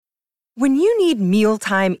When you need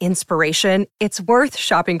mealtime inspiration, it's worth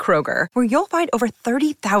shopping Kroger, where you'll find over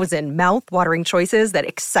 30,000 mouth-watering choices that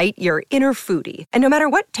excite your inner foodie. And no matter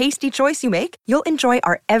what tasty choice you make, you'll enjoy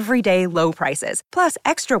our everyday low prices, plus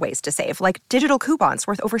extra ways to save, like digital coupons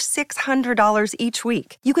worth over $600 each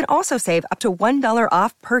week. You can also save up to $1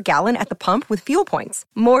 off per gallon at the pump with fuel points.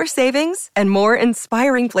 More savings and more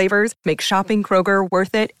inspiring flavors make shopping Kroger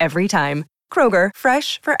worth it every time. Kroger,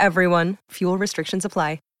 fresh for everyone. Fuel restrictions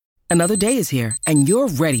apply. Another day is here, and you're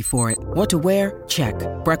ready for it. What to wear? Check.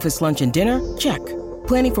 Breakfast, lunch, and dinner? Check.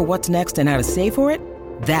 Planning for what's next and how to save for it?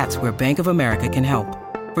 That's where Bank of America can help.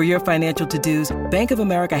 For your financial to-dos, Bank of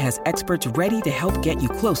America has experts ready to help get you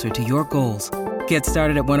closer to your goals. Get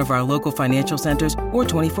started at one of our local financial centers or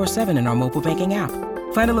 24/7 in our mobile banking app.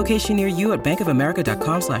 Find a location near you at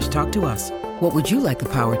bankofamerica.com/talktous. What would you like the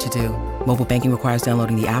power to do? Mobile banking requires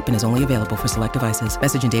downloading the app and is only available for select devices.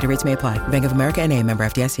 Message and data rates may apply. Bank of America N.A., member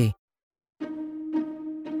FDIC.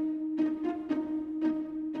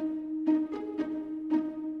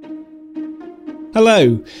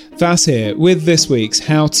 Hello, Vas here with this week's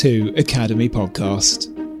How To Academy podcast.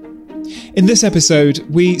 In this episode,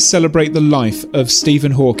 we celebrate the life of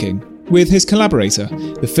Stephen Hawking with his collaborator,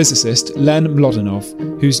 the physicist Len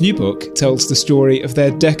Mlodinow, whose new book tells the story of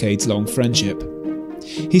their decades-long friendship.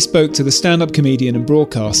 He spoke to the stand-up comedian and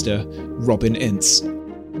broadcaster Robin Ince.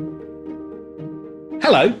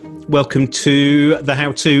 Hello. Welcome to the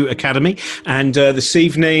How To Academy. And this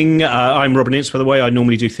evening, I'm Robin Ince, by the way. I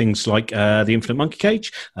normally do things like The Infinite Monkey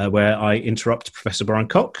Cage, where I interrupt Professor Brian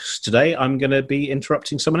Cox. Today, I'm going to be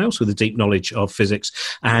interrupting someone else with a deep knowledge of physics.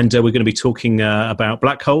 And we're going to be talking about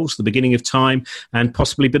black holes, the beginning of time, and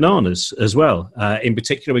possibly bananas as well. In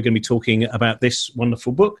particular, we're going to be talking about this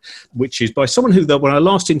wonderful book, which is by someone who, when I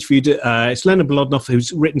last interviewed, it's Leonard Mlodinow,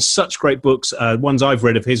 who's written such great books. Ones I've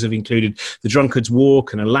read of his have included The Drunkard's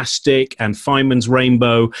Walk and Elastic and Feynman's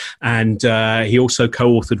Rainbow, and he also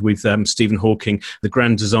co-authored with Stephen Hawking The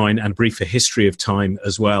Grand Design and Briefer History of Time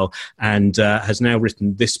as well, and has now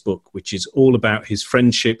written this book, which is all about his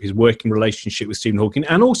friendship, his working relationship with Stephen Hawking,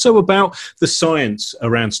 and also about the science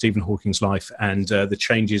around Stephen Hawking's life and the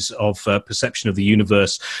changes of perception of the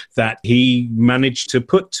universe that he managed to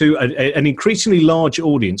put to an increasingly large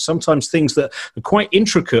audience, sometimes things that are quite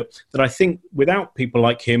intricate that I think without people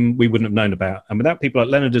like him we wouldn't have known about, and without people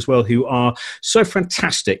like Leonard as well, who are so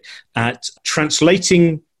fantastic at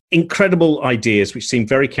translating incredible ideas which seem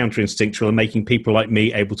very counterinstinctual and making people like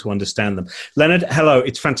me able to understand them. Leonard, hello.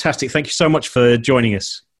 It's fantastic. Thank you so much for joining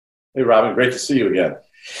us. Hey, Robin. Great to see you again.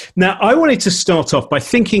 Now, I wanted to start off by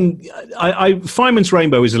thinking, Feynman's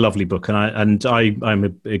Rainbow is a lovely book, and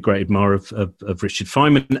I'm a great admirer of Richard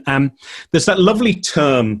Feynman. There's that lovely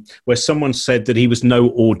term where someone said that he was no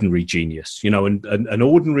ordinary genius, and an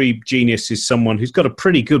ordinary genius is someone who's got a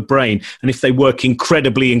pretty good brain, and if they work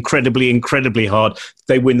incredibly, incredibly, incredibly hard,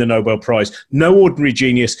 they win the Nobel Prize. No ordinary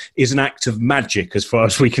genius is an act of magic, as far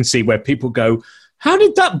as we can see, where people go, how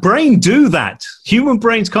did that brain do that? Human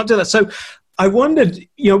brains can't do that. So I wondered,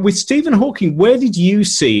 with Stephen Hawking, where did you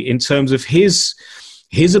see in terms of his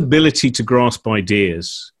ability to grasp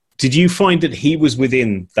ideas? Did you find that he was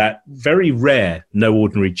within that very rare no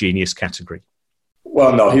ordinary genius category?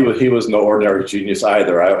 Well, no, he was no ordinary genius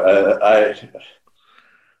either.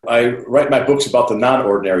 I write my books about the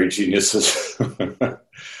non-ordinary geniuses.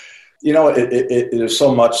 There's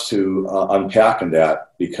so much to unpack in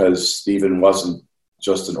that, because Stephen wasn't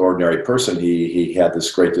just an ordinary person. He had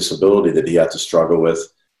this great disability that he had to struggle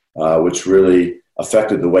with, which really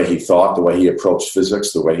affected the way he thought, the way he approached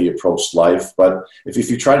physics, the way he approached life. But if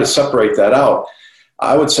you try to separate that out,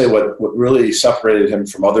 I would say what really separated him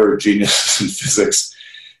from other geniuses in physics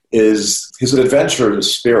is his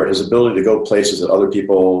adventurous spirit, his ability to go places that other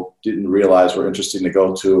people didn't realize were interesting to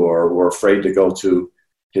go to or were afraid to go to.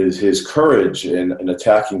 His courage in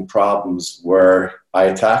attacking problems where by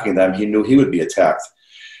attacking them, he knew he would be attacked.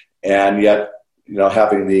 And yet,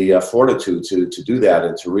 having the fortitude to do that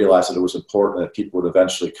and to realize that it was important that people would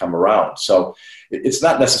eventually come around. So it's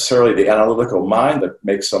not necessarily the analytical mind that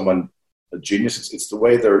makes someone a genius. It's the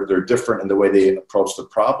way they're different in the way they approach the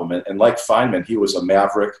problem. And like Feynman, he was a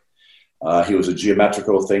maverick. He was a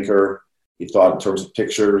geometrical thinker. He thought in terms of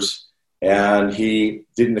pictures. And he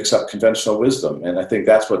didn't accept conventional wisdom. And I think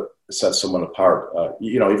that's what sets someone apart.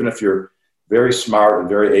 Even if you're very smart and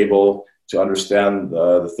very able to understand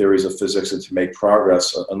the theories of physics and to make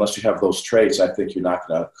progress, unless you have those traits, I think you're not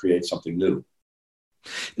going to create something new.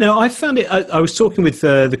 Now, I found it, I was talking with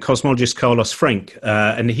the cosmologist Carlos Frenk,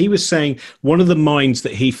 and he was saying one of the minds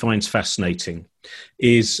that he finds fascinating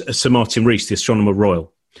is Sir Martin Rees, the Astronomer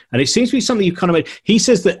Royal. And it seems to be something you kind of made. He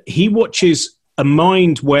says that he watches a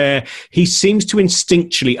mind where he seems to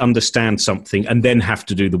instinctually understand something and then have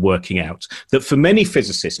to do the working out. That for many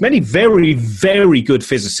physicists, many very, very good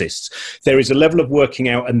physicists, there is a level of working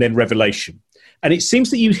out and then revelation. And it seems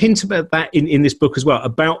that you hint about that in this book as well,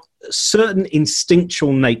 about a certain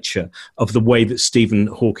instinctual nature of the way that Stephen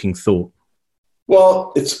Hawking thought.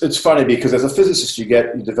 Well, it's funny because as a physicist, you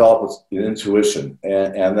develop an intuition,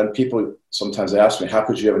 and then people sometimes ask me, how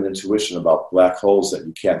could you have an intuition about black holes that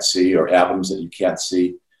you can't see or atoms that you can't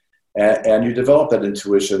see? And you develop that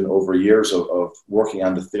intuition over years of working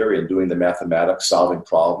on the theory and doing the mathematics, solving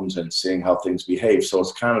problems, and seeing how things behave. So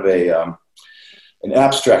it's kind of an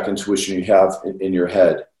abstract intuition you have in your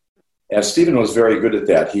head. And Stephen was very good at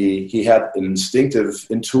that. He had an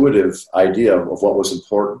intuitive idea of what was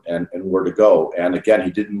important and where to go. And again,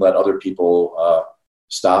 he didn't let other people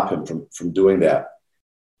stop him from doing that.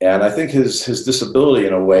 And I think his disability,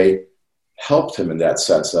 in a way, helped him in that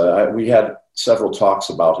sense. We had several talks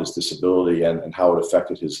about his disability and how it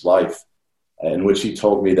affected his life, in which he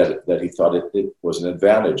told me that he thought it was an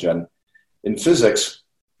advantage. And in physics,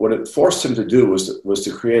 what it forced him to do was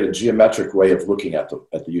to create a geometric way of looking at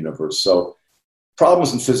the universe. So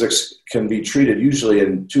problems in physics can be treated usually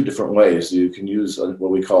in two different ways. You can use what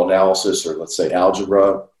we call analysis, or let's say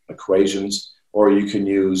algebra, equations, or you can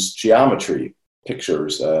use geometry,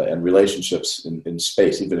 pictures, and relationships in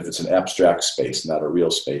space, even if it's an abstract space, not a real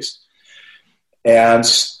space. And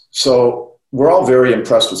so we're all very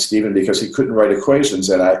impressed with Stephen because he couldn't write equations,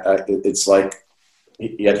 and it's like,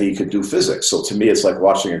 yet he could do physics. So to me, it's like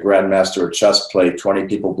watching a grandmaster of chess play 20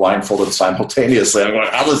 people blindfolded simultaneously. I'm going,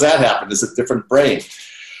 how does that happen? It's a different brain.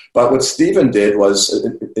 But what Stephen did was,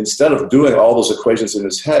 instead of doing all those equations in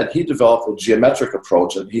his head, he developed a geometric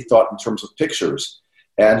approach, and he thought in terms of pictures.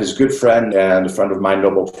 And his good friend and a friend of mine,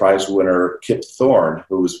 Nobel Prize winner Kip Thorne,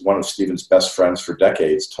 who was one of Stephen's best friends for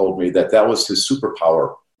decades, told me that was his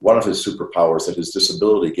superpower. One of his superpowers that his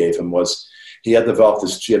disability gave him was he had developed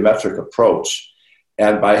this geometric approach.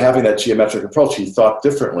 And by having that geometric approach, he thought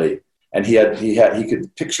differently, and he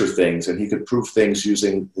could picture things, and he could prove things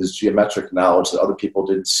using his geometric knowledge that other people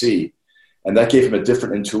didn't see. And that gave him a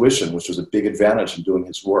different intuition, which was a big advantage in doing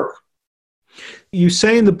his work. You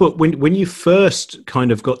say in the book, when you first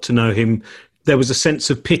kind of got to know him, there was a sense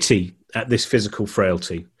of pity at this physical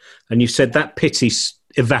frailty. And you said that pity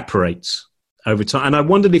evaporates over time. And I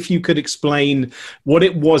wondered if you could explain what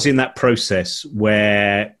it was in that process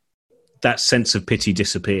where that sense of pity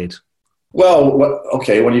disappeared. Well,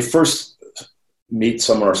 okay, when you first meet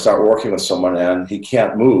someone or start working with someone and he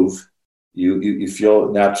can't move, you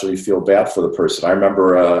naturally feel bad for the person. I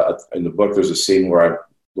remember in the book there's a scene where I'm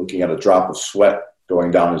looking at a drop of sweat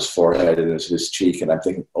going down his forehead and his cheek, and I'm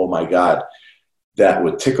thinking, oh my God, that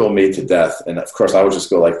would tickle me to death. And of course I would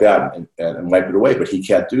just go like that and wipe it away, but he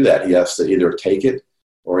can't do that. He has to either take it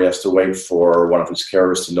or he has to wait for one of his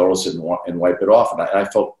carers to notice it and wipe it off. And I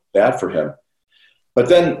felt bad for him. But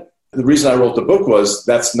then the reason I wrote the book was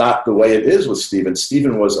that's not the way it is with Stephen.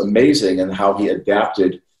 Stephen was amazing in how he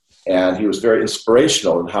adapted, and he was very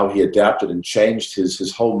inspirational in how he adapted and changed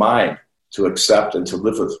his whole mind to accept and to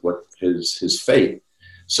live with what his fate.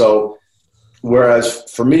 So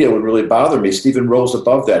whereas for me, it would really bother me, Stephen rose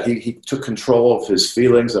above that. He took control of his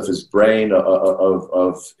feelings, of his brain,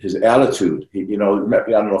 of his attitude. I don't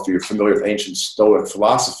know if you're familiar with ancient Stoic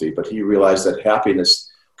philosophy, but he realized that happiness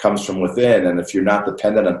comes from within. And if you're not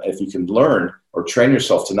dependent on, if you can learn or train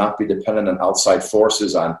yourself to not be dependent on outside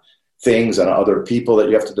forces, on things and other people that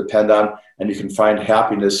you have to depend on, and you can find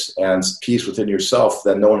happiness and peace within yourself,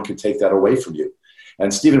 then no one can take that away from you.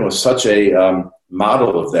 And Stephen was such a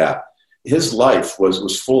model of that. His life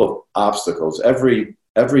was full of obstacles. It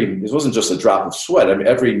wasn't just a drop of sweat. I mean,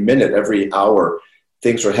 every minute, every hour,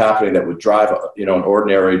 things were happening that would drive an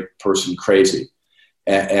ordinary person crazy.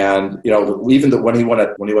 And even when he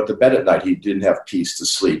went to bed at night, he didn't have peace to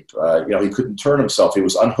sleep. He couldn't turn himself. He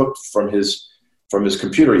was unhooked from his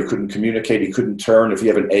computer. He couldn't communicate. He couldn't turn. If you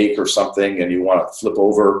have an ache or something and you want to flip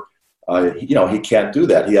over, he can't do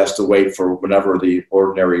that. He has to wait for whenever the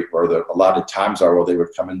ordinary or the allotted times are where they would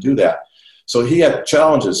come and do that. So he had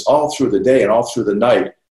challenges all through the day and all through the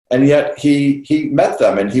night. And yet he met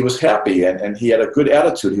them and he was happy and he had a good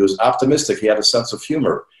attitude. He was optimistic. He had a sense of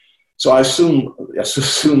humor. So I soon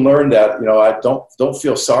learned that, I don't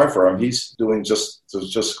feel sorry for him. He's doing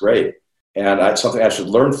just great. And it's something I should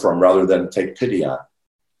learn from rather than take pity on.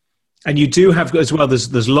 And you do have as well,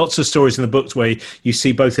 there's lots of stories in the books where you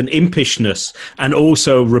see both an impishness and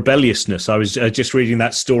also rebelliousness. I was just reading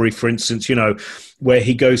that story, for instance, where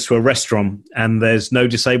he goes to a restaurant and there's no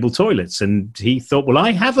disabled toilets. And he thought, well,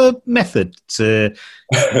 I have a method to,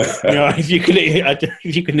 if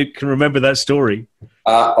you can remember that story.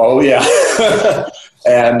 Oh, yeah.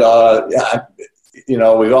 And,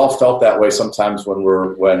 we've all felt that way sometimes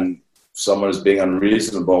when someone is being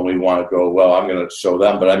unreasonable and we want to go, well, I'm going to show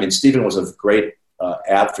them. But I mean, Stephen was a great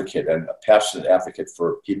advocate and a passionate advocate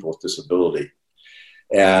for people with disability.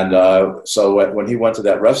 And so when he went to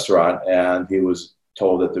that restaurant and he was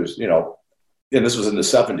told that there's, and this was in the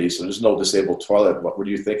 70s, so there's no disabled toilet. What were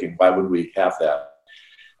you thinking? Why would we have that?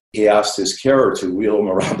 He asked his carer to wheel him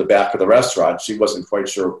around the back of the restaurant. She wasn't quite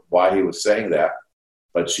sure why he was saying that,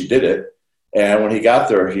 but she did it. And when he got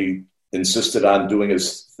there, he insisted on doing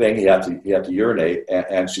his thing. He had to urinate,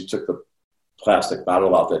 and she took the plastic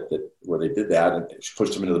bottle out that where they did that, and she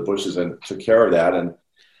pushed him into the bushes and took care of that.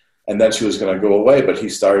 And then she was going to go away, but he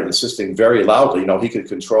started insisting very loudly. He could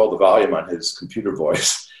control the volume on his computer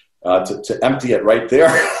voice to empty it right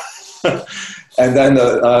there. And then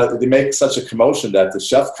they make such a commotion that the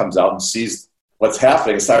chef comes out and sees what's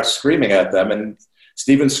happening and starts screaming at them. And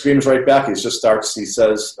Stephen screams right back. He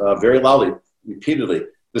says very loudly, repeatedly,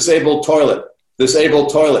 "Disabled toilet,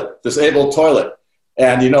 disabled toilet, disabled toilet."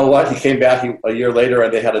 And you know what? He came back a year later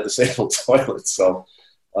and they had a disabled toilet. So,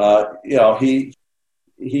 he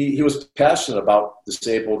was passionate about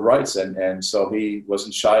disabled rights. And so he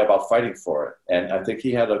wasn't shy about fighting for it. And I think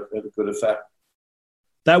he had a good effect.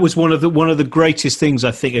 That was one of the greatest things,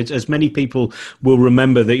 I think, as many people will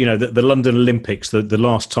remember that, the London Olympics, the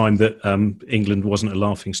last time that England wasn't a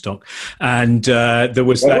laughingstock. And there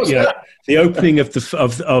was the opening of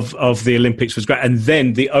the Olympics was great. And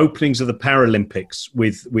then the openings of the Paralympics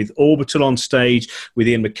with Orbital on stage, with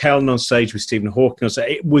Ian McKellen on stage, with Stephen Hawking on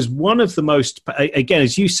stage. It was one of the most, again,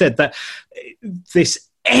 as you said, that this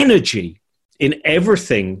energy in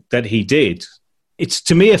everything that he did. It's,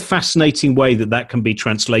 to me, a fascinating way that can be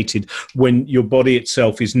translated when your body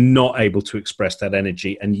itself is not able to express that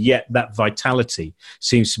energy. And yet that vitality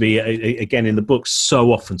seems to be, again, in the book,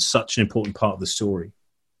 so often such an important part of the story.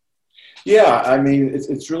 Yeah, I mean,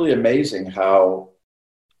 it's really amazing how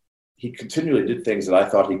he continually did things that I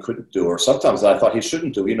thought he couldn't do, or sometimes I thought he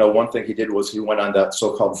shouldn't do. One thing he did was he went on that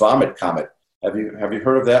so-called vomit comet. Have you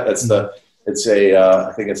heard of that?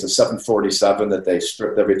 I think it's a 747 that they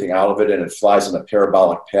stripped everything out of it, and it flies in a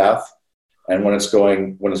parabolic path. And when it's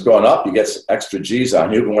going up, you get extra G's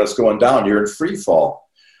on you, but when it's going down, you're in free fall.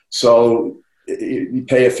 So you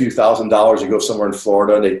pay a few $1,000s, you go somewhere in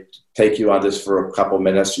Florida, and they take you on this for a couple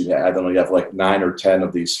minutes. You have like 9 or 10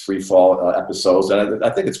 of these free fall episodes, and I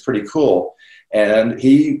think it's pretty cool. And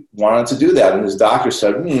he wanted to do that, and his doctor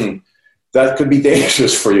said, that could be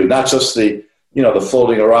dangerous for you, not just the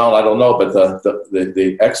floating around, I don't know, but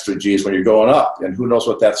the extra G's when you're going up, and who knows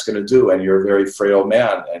what that's going to do. And you're a very frail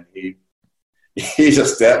man. And he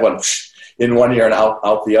just, that one in one ear and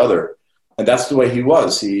out the other. And that's the way he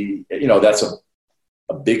was. That's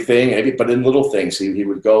a big thing, but in little things, he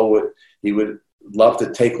would love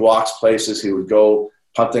to take walks places. He would go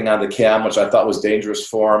hunting on the cam, which I thought was dangerous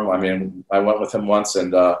for him. I mean, I went with him once,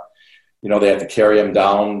 and, they had to carry him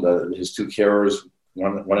down, his 2 carers,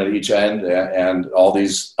 one at each end, and all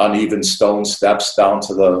these uneven stone steps down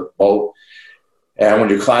to the boat. And when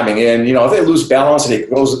you're climbing in, if they lose balance and he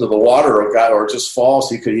goes into the water or just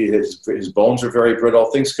falls, his bones are very brittle.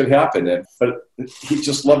 Things could happen. But he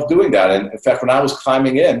just loved doing that. And in fact, when I was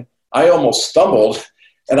climbing in, I almost stumbled,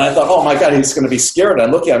 and I thought, oh my God, he's going to be scared. And I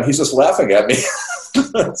look at him, he's just laughing at me.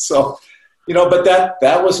 So, but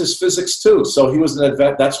that was his physics too. So he was an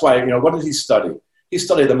advent. That's why, what did he study? He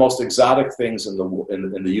studied the most exotic things in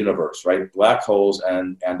the universe, right? Black holes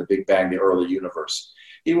and the Big Bang, the early universe.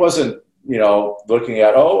 He wasn't, looking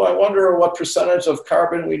at, I wonder what percentage of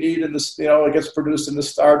carbon we need in this, it gets produced in the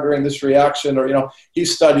star during this reaction, or,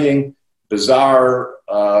 he's studying bizarre,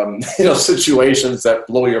 situations that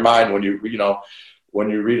blow your mind when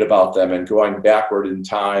you read about them, and going backward in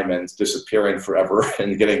time and disappearing forever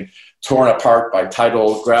and getting torn apart by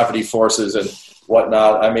tidal gravity forces and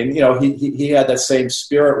whatnot. I mean, he had that same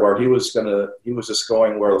spirit where he was just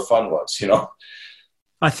going where the fun was,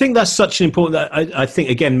 I think that's such an important, I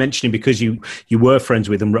think, again, mentioning because you were friends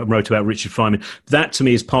with and wrote about Richard Feynman, that to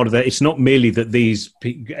me is part of that. It's not merely that these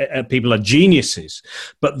people are geniuses,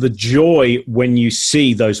 but the joy when you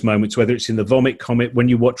see those moments, whether it's in the Vomit Comet, when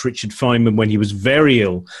you watch Richard Feynman when he was very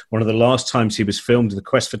ill, one of the last times he was filmed, The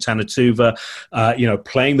Quest for Tanatuva,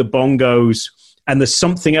 playing the bongos, And there's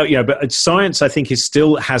something else, but science, I think,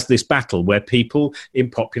 still has this battle where people in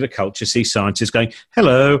popular culture see scientists going,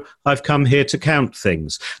 hello, I've come here to count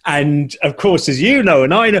things. And of course, as you know,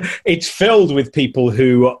 and I know, it's filled with people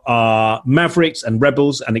who are mavericks and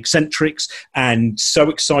rebels and eccentrics and so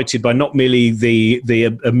excited by not merely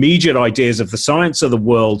the immediate ideas of the science of the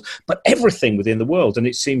world, but everything within the world. And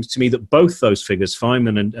it seems to me that both those figures,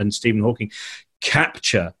 Feynman and Stephen Hawking,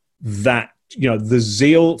 capture that, the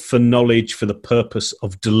zeal for knowledge for the purpose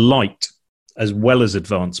of delight as well as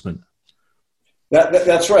advancement.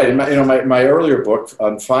 That's right. In my earlier book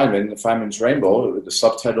on Feynman's Rainbow, the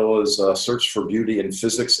subtitle is Search for Beauty in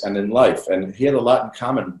Physics and in Life. And he had a lot in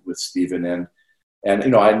common with Stephen. And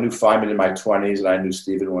I knew Feynman in my 20s, and I knew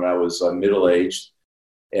Stephen when I was middle-aged.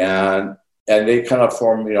 And they kind of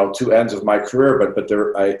form, two ends of my career. But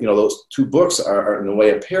those two books are in a way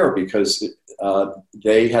a pair because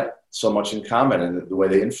they had so much in common and the way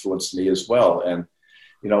they influenced me as well. And,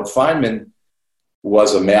 Feynman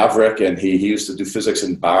was a maverick, and he used to do physics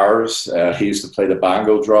in bars. He used to play the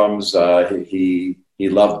bongo drums. He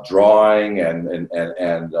loved drawing, and he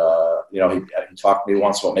talked to me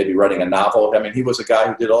once about maybe writing a novel. I mean, he was a guy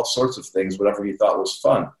who did all sorts of things, whatever he thought was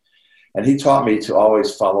fun. And he taught me to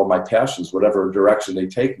always follow my passions, whatever direction they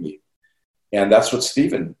take me. And that's what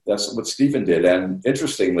Stephen did. And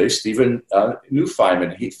interestingly, Stephen knew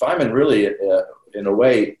Feynman. Feynman really, in a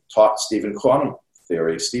way, taught Stephen quantum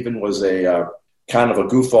theory. Stephen was a kind of a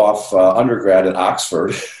goof-off undergrad at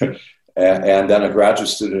Oxford and then a graduate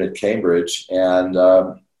student at Cambridge. And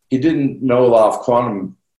he didn't know a lot of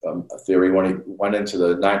quantum theory when he went into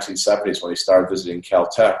the 1970s when he started visiting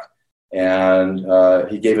Caltech. And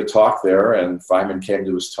he gave a talk there, and Feynman came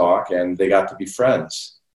to his talk, and they got to be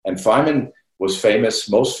friends. And Feynman was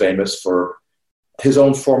most famous for his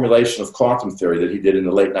own formulation of quantum theory that he did in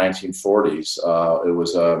the late 1940s. It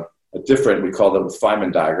was a different, we called it with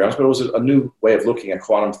Feynman diagrams, but it was a new way of looking at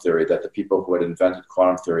quantum theory that the people who had invented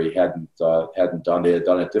quantum theory hadn't done. They had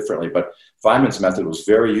done it differently. But Feynman's method was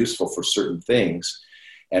very useful for certain things.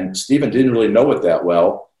 And Stephen didn't really know it that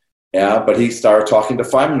well, but he started talking to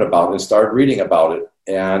Feynman about it and started reading about it.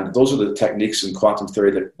 And those are the techniques in quantum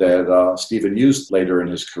theory that Stephen used later in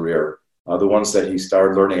his career, the ones that he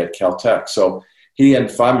started learning at Caltech. So he and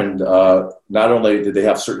Feynman, not only did they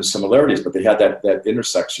have certain similarities, but they had that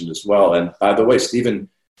intersection as well. And by the way, Stephen,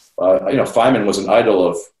 Feynman was an idol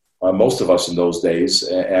of most of us in those days,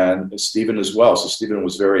 and Stephen as well. So Stephen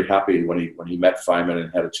was very happy when he met Feynman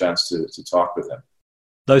and had a chance to talk with him.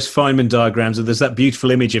 Those Feynman diagrams, and there's that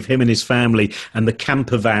beautiful image of him and his family and the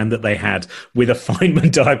camper van that they had with a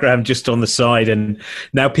Feynman diagram just on the side. And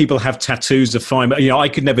now people have tattoos of Feynman. I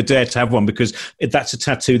could never dare to have one because that's a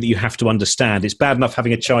tattoo that you have to understand. It's bad enough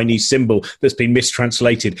having a Chinese symbol that's been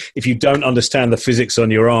mistranslated. If you don't understand the physics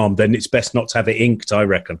on your arm, then it's best not to have it inked, I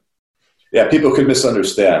reckon. Yeah, people could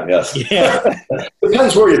misunderstand, yes. Yeah.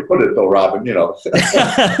 Depends where you put it, though, Robin, I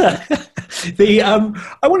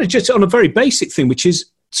want to just, on a very basic thing, which is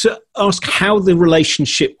to ask how the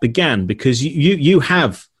relationship began, because you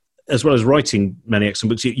have, as well as writing many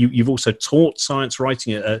excellent books, you've also taught science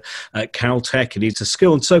writing at Caltech, and it's a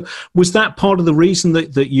skill. And so was that part of the reason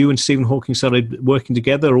that you and Stephen Hawking started working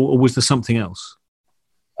together, or was there something else?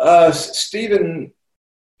 Stephen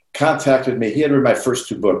contacted me. He had read my first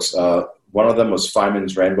two books. One of them was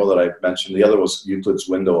Feynman's Rainbow that I mentioned. The other was Euclid's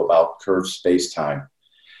Window about curved space-time.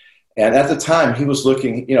 And at the time, he was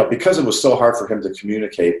looking, because it was so hard for him to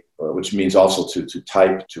communicate, which means also to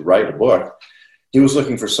type, to write a book, he was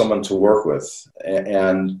looking for someone to work with.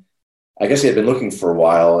 And I guess he had been looking for a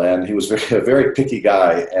while, and he was a very picky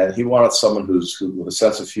guy, and he wanted someone who with a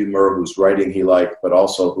sense of humor, whose writing he liked, but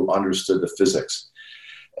also who understood the physics.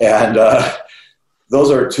 And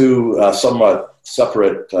those are two somewhat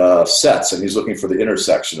separate sets, and he's looking for the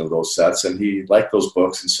intersection of those sets, and he liked those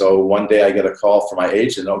books. And so one day I get a call from my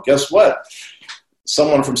agent. Guess what?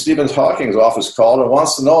 Someone from Stephen Hawking's office called and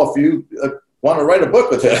wants to know if you want to write a book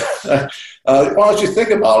with him. Why don't you think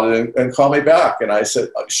about it and call me back? And I said,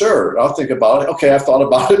 sure, I'll think about it. Okay, I've thought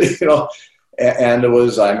about it, And it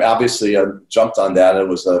was, I'm obviously jumped on that. It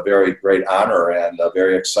was a very great honor and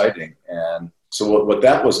very exciting. And so what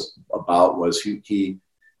that was about was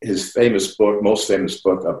his famous book, most famous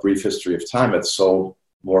book, A Brief History of Time, had sold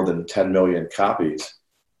more than 10 million copies.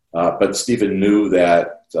 But Stephen knew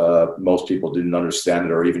that most people didn't understand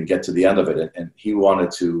it or even get to the end of it. And he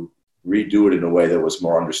wanted to redo it in a way that was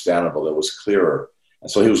more understandable, that was clearer. And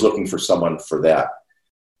so he was looking for someone for that.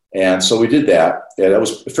 And so we did that. And it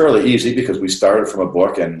was fairly easy because we started from a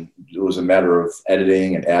book, and it was a matter of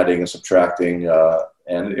editing and adding and subtracting.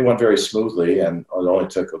 And it went very smoothly, and it only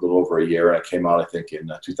took a little over a year. And it came out, I think,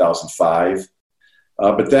 in 2005.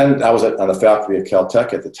 But then I was on the faculty at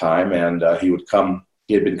Caltech at the time, and he would come.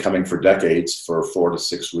 He had been coming for decades, for 4 to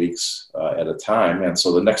 6 weeks at a time. And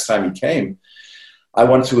so the next time he came, I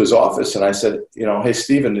went to his office and I said, hey,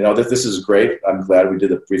 Stephen, this is great. I'm glad we did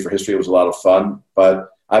the Briefer History. It was a lot of fun. But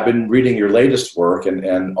I've been reading your latest work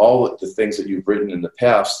and all the things that you've written in the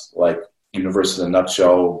past, like Universe in a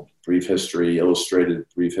Nutshell, Brief History, Illustrated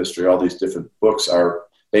Brief History, all these different books are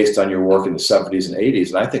based on your work in the 70s and 80s.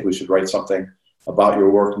 And I think we should write something about your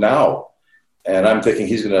work now. And I'm thinking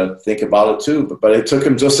he's going to think about it too. But it took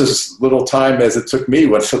him just as little time as it took me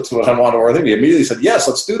when I wanted to work. He immediately said, yes,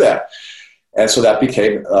 let's do that. And so that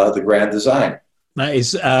became the grand design. That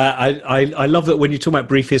is, I love that when you talk about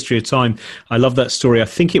Brief History of Time, I love that story. I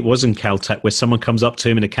think it was in Caltech where someone comes up to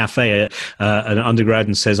him in a cafe, an undergrad,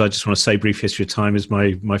 and says, I just want to say Brief History of Time is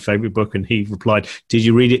my favorite book. And he replied, did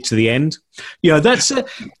you read it to the end? And that's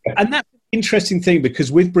an interesting thing,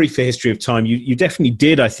 because with Brief History of Time, you definitely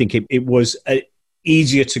did. I think it was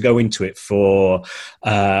easier to go into it for,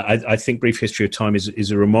 I think Brief History of Time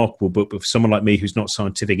is a remarkable book, but for someone like me who's not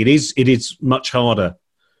scientific, it is much harder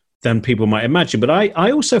than people might imagine. But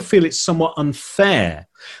I also feel it's somewhat unfair,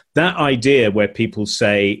 that idea where people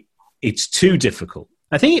say it's too difficult.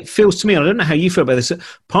 I think it feels to me, and I don't know how you feel about this,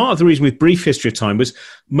 part of the reason with Brief History of Time was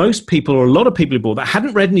most people, or a lot of people who bought that,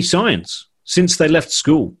 hadn't read any science since they left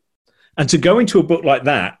school. And to go into a book like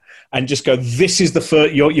that and just go, this is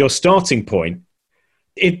your starting point,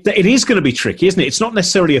 it is going to be tricky, isn't it? It's not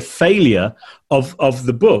necessarily a failure of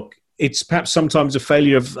the book. It's perhaps sometimes a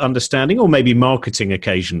failure of understanding, or maybe marketing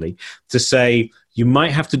occasionally, to say you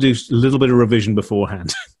might have to do a little bit of revision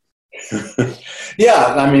beforehand.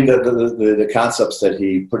 Yeah, I mean, the concepts that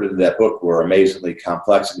he put into that book were amazingly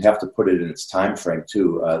complex, and you have to put it in its time frame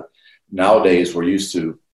too. Nowadays,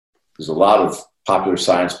 there's a lot of popular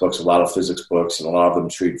science books, a lot of physics books, and a lot of them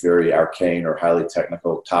treat very arcane or highly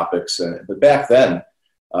technical topics. But back then,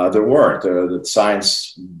 there weren't. The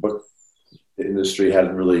science book industry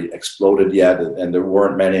hadn't really exploded yet, and there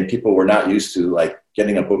weren't many, and people were not used to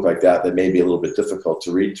getting a book like that may be a little bit difficult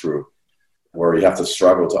to read through, where you have to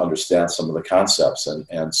struggle to understand some of the concepts.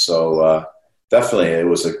 And so definitely it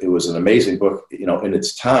was an amazing book, in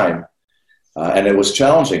its time, and it was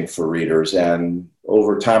challenging for readers. And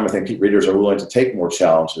over time, I think readers are willing to take more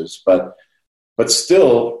challenges, but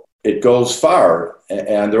still it goes far.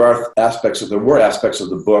 And there were aspects of the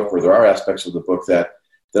book that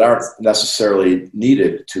aren't necessarily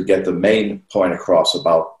needed to get the main point across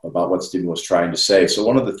about what Stephen was trying to say. So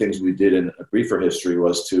one of the things we did in A Briefer History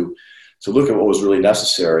was to look at what was really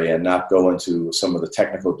necessary and not go into some of the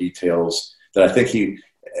technical details that I think he,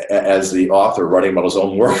 as the author writing about his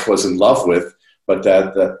own work, was in love with, but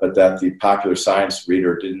that the popular science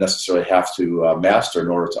reader didn't necessarily have to master in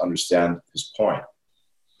order to understand his point.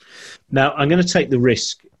 Now, I'm going to take the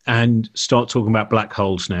risk and start talking about black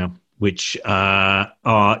holes now, which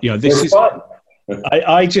this is fun.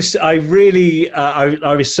 I was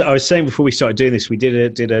saying before we started doing this, we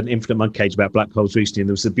did an Infinite Monkey Cage about black holes recently, and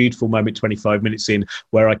there was a beautiful moment 25 minutes in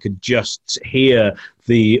where I could just hear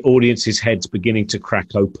the audience's heads beginning to crack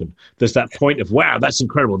open. There's that point of, wow, that's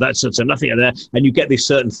incredible, that's nothing there, and you get this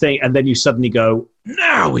certain thing, and then you suddenly go,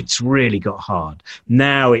 no, it's really got hard.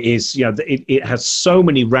 Now it is, it has so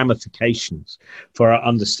many ramifications for our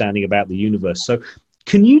understanding about the universe. So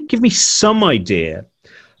can you give me some idea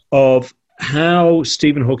of how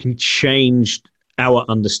Stephen Hawking changed our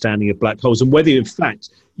understanding of black holes, and whether, in fact,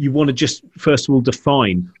 you want to just, first of all,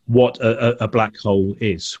 define what a black hole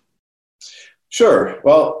is? Sure.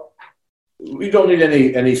 Well, we don't need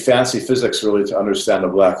any fancy physics, really, to understand a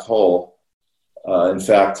black hole. In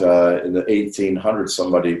fact, in the 1800s,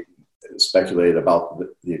 somebody speculated about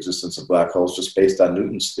the existence of black holes just based on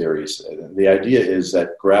Newton's theories. The idea is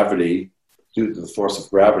that gravity, due to the force of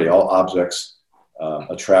gravity, all objects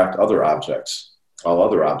attract all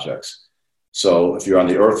other objects. So if you're on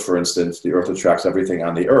the Earth, for instance, the Earth attracts everything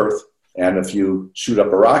on the Earth, and if you shoot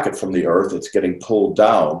up a rocket from the Earth, it's getting pulled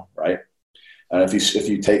down, right? And if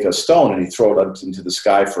you take a stone and you throw it up into the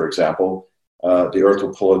sky, for example, the Earth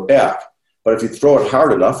will pull it back. But if you throw it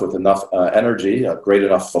hard enough with enough energy, a great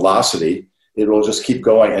enough velocity, it will just keep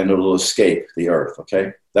going and it will escape the Earth,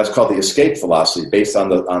 okay? That's called the escape velocity. Based on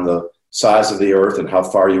the size of the Earth and how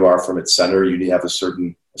far you are from its center, you need to have a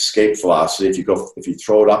certain escape velocity. If you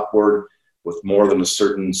throw it upward with more than a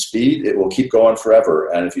certain speed, it will keep going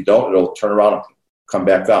forever. And if you don't, it'll turn around and come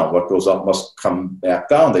back down. What goes up must come back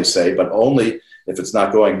down, they say, but only if it's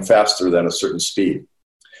not going faster than a certain speed.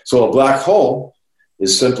 So a black hole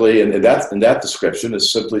is simply, in that description,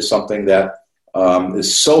 is simply something that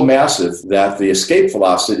is so massive that the escape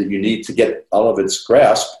velocity that you need to get out of its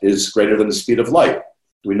grasp is greater than the speed of light.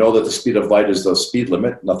 we know that the speed of light is the speed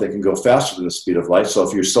limit. Nothing can go faster than the speed of light. So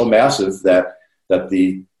if you're so massive that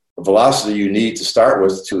the velocity you need to start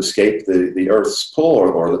with to escape the Earth's pull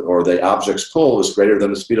or the object's pull is greater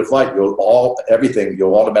than the speed of light, you'll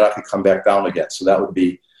automatically come back down again. So that would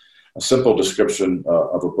be a simple description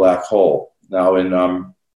of a black hole. Now,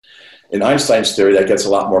 in Einstein's theory, that gets a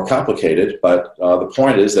lot more complicated, but the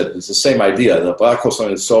point is that it's the same idea. The black hole is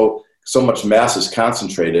something that's so much mass is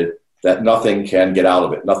concentrated that nothing can get out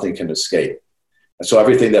of it, nothing can escape. And so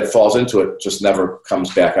everything that falls into it just never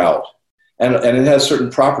comes back out. And it has certain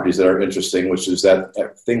properties that are interesting, which is that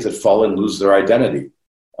things that fall in lose their identity.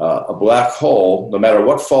 A black hole, no matter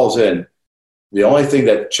what falls in, the only thing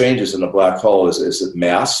that changes in a black hole is its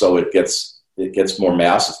mass, so it gets more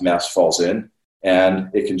mass if mass falls in, and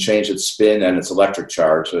it can change its spin and its electric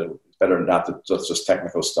charge. Better not to, that's just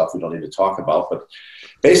technical stuff we don't need to talk about. But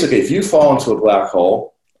basically, if you fall into a black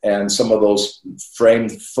hole and some of those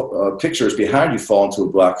framed pictures behind you fall into a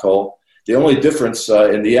black hole, the only difference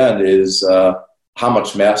in the end is how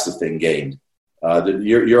much mass the thing gained.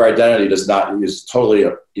 Your identity is totally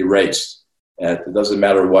erased, and it doesn't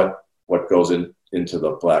matter what goes into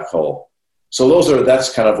the black hole. So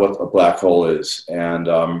that's kind of what a black hole is. And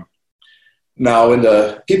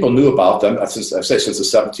now, people knew about them since the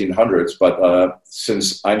 1700s, but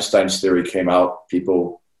since Einstein's theory came out,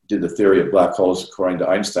 people did the theory of black holes according to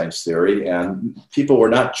Einstein's theory, and people were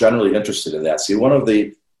not generally interested in that. See, one of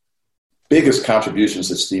the biggest contributions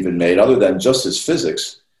that Stephen made, other than just his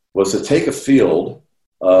physics, was to take a field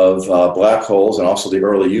of black holes and also the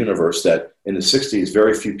early universe that in the 60s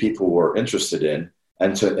very few people were interested in,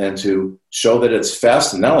 and to show that it's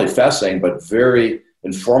not only fascinating, but very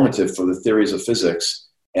informative for the theories of physics,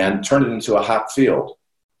 and turn it into a hot field.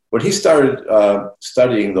 When he started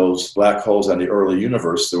studying those black holes and the early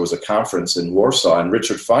universe, there was a conference in Warsaw, and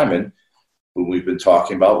Richard Feynman, who we've been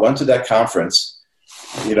talking about, went to that conference,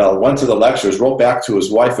 went to the lectures, wrote back to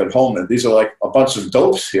his wife at home, and these are like a bunch of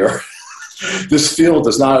dopes here. This field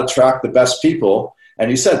does not attract the best people. And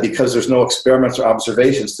he said, because there's no experiments or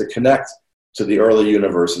observations to connect to the early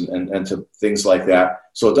universe and to things like that.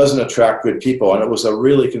 So it doesn't attract good people. And it was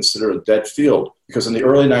really considered a dead field, because in the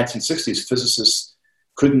early 1960s, physicists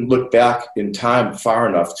couldn't look back in time far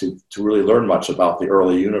enough to really learn much about the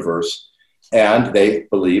early universe. And they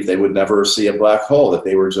believed they would never see a black hole, that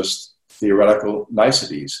they were just theoretical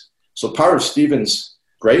niceties. So part of Stephen's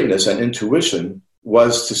greatness and intuition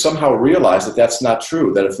was to somehow realize that that's not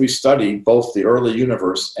true, that if we study both the early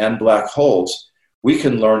universe and black holes, we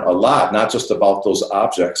can learn a lot, not just about those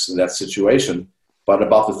objects in that situation, but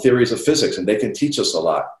about the theories of physics, and they can teach us a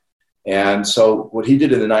lot. And so what he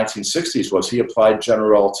did in the 1960s was he applied general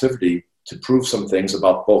relativity to prove some things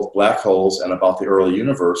about both black holes and about the early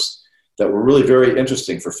universe that were really very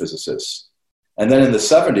interesting for physicists. And then in the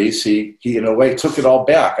 70s, he in a way took it all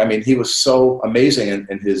back. I mean, he was so amazing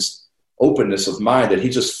in his openness of mind that he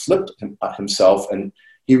just flipped himself, and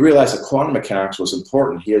he realized that quantum mechanics was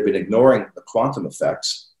important. He had been ignoring the quantum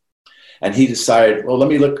effects. And he decided, well, let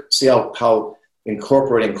me see how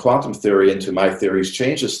incorporating quantum theory into my theories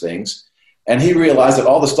changes things. And he realized that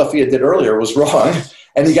all the stuff he did earlier was wrong.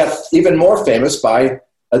 And he got even more famous by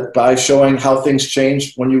showing how things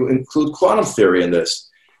change when you include quantum theory in this.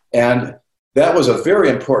 And that was a very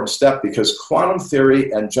important step, because quantum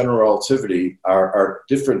theory and general relativity are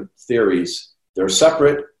different theories. They're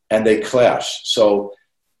separate and they clash. So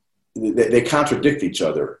they contradict each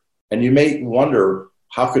other. And you may wonder,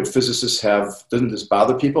 how could physicists doesn't this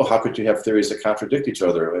bother people? How could you have theories that contradict each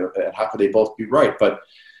other? And how could they both be right? But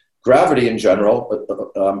gravity in general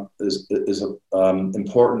is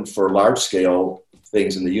important for large-scale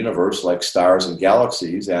things in the universe, like stars and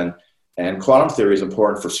galaxies. And quantum theory is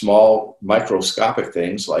important for small microscopic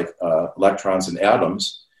things like electrons and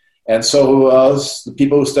atoms. And so the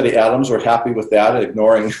people who study atoms were happy with that,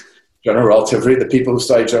 ignoring general relativity. The people who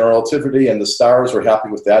study general relativity and the stars were happy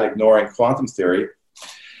with that, ignoring quantum theory.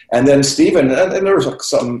 And then Stephen, and there was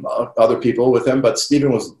some other people with him, but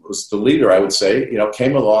Stephen was the leader, I would say,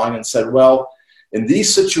 came along and said, well, in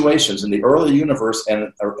these situations, in the early universe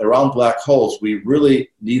and around black holes, we really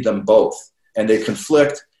need them both. And they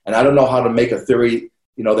conflict. And I don't know how to make a theory,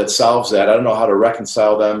 that solves that. I don't know how to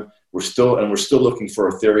reconcile them. We're still looking for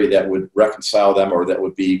a theory that would reconcile them, or that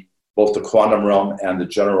would be both the quantum realm and the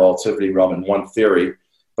general relativity realm in one theory.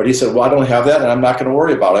 But he said, well, I don't have that, and I'm not going to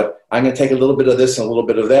worry about it. I'm going to take a little bit of this and a little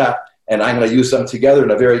bit of that, and I'm going to use them together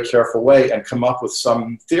in a very careful way and come up with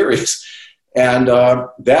some theories. And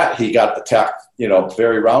that he got attacked,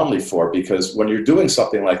 very roundly for, because when you're doing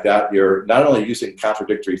something like that, you're not only using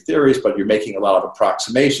contradictory theories, but you're making a lot of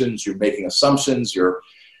approximations, you're making assumptions, you're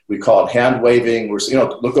We call it hand waving. We're,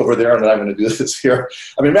 look over there, and then I'm going to do this here.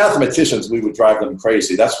 I mean, mathematicians, we would drive them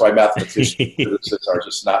crazy. That's why mathematicians and physicists are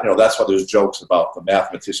just not, that's why there's jokes about the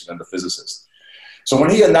mathematician and the physicist. So when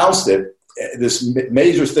he announced it, this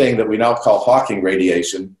major thing that we now call Hawking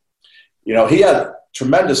radiation, he had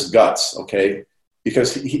tremendous guts, okay,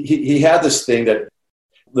 because he had this thing that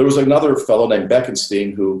there was another fellow named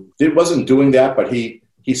Bekenstein who wasn't doing that, but he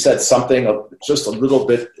said something just a little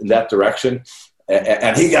bit in that direction,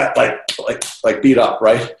 and he got like beat up,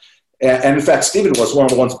 right? And in fact, Stephen was one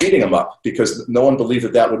of the ones beating him up because no one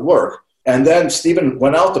believed that would work. And then Stephen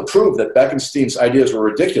went out to prove that Bekenstein's ideas were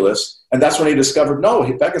ridiculous, and that's when he discovered,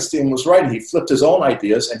 Bekenstein was right. He flipped his own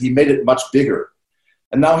ideas, and he made it much bigger.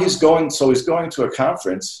 And now he's going to a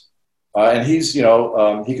conference, and he's, he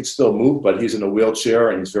could still move, but he's in a wheelchair,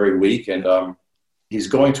 and he's very weak, and he's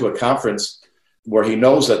going to a conference where he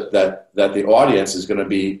knows that the audience is going to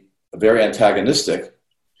be very antagonistic,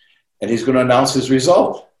 and he's going to announce his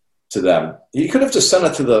result to them. He could have just sent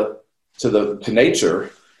it to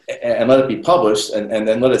Nature and let it be published and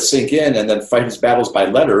then let it sink in and then fight his battles by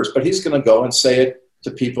letters, but he's going to go and say it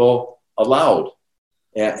to people aloud.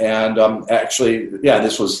 And actually,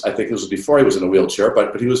 this was before he was in a wheelchair,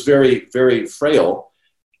 but he was very, very frail,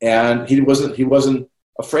 and he wasn't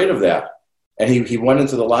afraid of that. And he went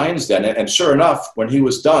into the lion's den, and sure enough, when he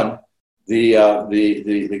was done,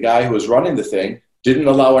 the guy who was running the thing didn't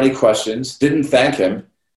allow any questions, didn't thank him,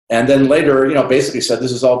 and then later, basically said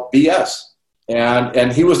this is all BS.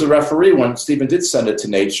 And he was the referee when Stephen did send it to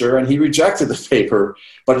Nature, and he rejected the paper,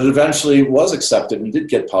 but it eventually was accepted and did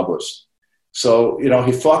get published. So,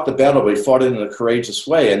 he fought the battle, but he fought it in a courageous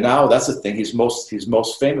way. And now that's the thing he's most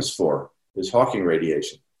famous for, is Hawking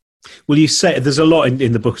radiation. Well, you say there's a lot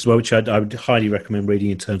in the book as well, which I would highly recommend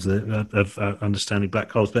reading in terms of understanding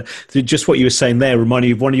black holes. But just what you were saying there reminded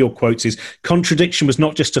me of one of your quotes is, contradiction was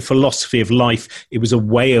not just a philosophy of life, it was a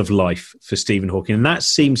way of life for Stephen Hawking. And that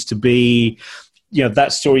seems to be,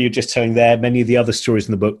 that story you're just telling there, many of the other stories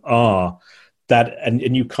in the book are that,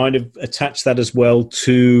 and you kind of attach that as well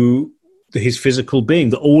to his physical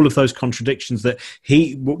being, that all of those contradictions that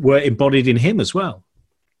were embodied in him as well.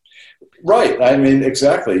 Right. I mean,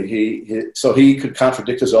 exactly. So he could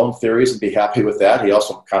contradict his own theories and be happy with that. He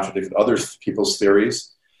also contradicted other people's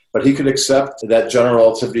theories, but he could accept that general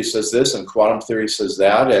relativity says this and quantum theory says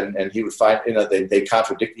that, and he would find they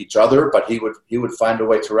contradict each other, but he would find a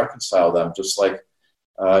way to reconcile them, just like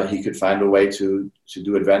he could find a way to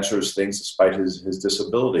do adventurous things despite his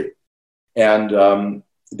disability, and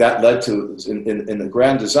that led to in the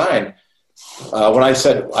grand design. When I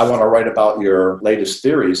said, I want to write about your latest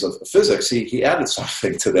theories of physics, he added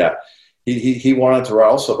something to that. He wanted to write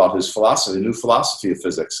also about his philosophy, the new philosophy of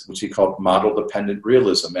physics, which he called model-dependent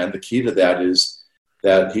realism. And the key to that is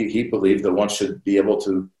that he believed that one should be able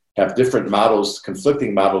to have different models,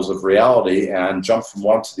 conflicting models of reality, and jump from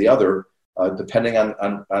one to the other, depending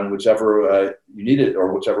on whichever you needed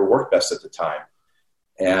or whichever worked best at the time.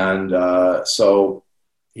 And so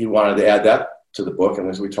he wanted to add that to the book, and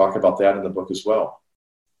as we talk about that in the book as well.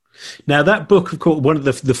 Now, that book, of course, one of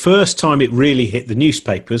the first time it really hit the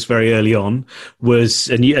newspapers very early on was,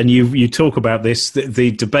 and you talk about this,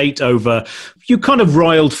 the debate over, you kind of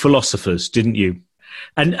riled philosophers, didn't you?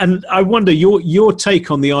 And I wonder your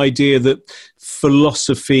take on the idea that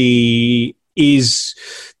philosophy is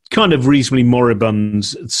kind of reasonably moribund.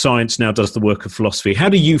 Science now does the work of philosophy. How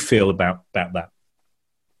do you feel about that?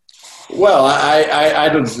 Well, I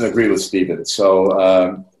don't agree with Stephen. So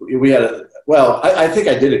I think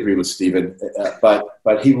I did agree with Stephen, but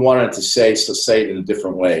he wanted to say it in a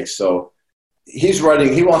different way. So he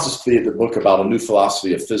wants to be the book about a new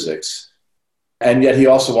philosophy of physics, and yet he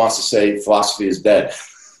also wants to say philosophy is dead.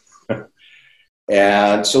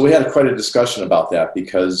 And so we had quite a discussion about that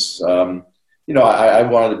because, I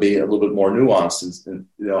wanted to be a little bit more nuanced. And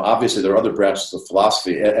obviously there are other branches of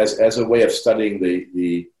philosophy as a way of studying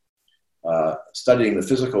the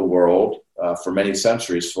physical world. For many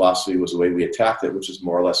centuries, philosophy was the way we attacked it, which is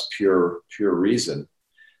more or less pure reason.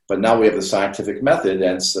 But now we have the scientific method,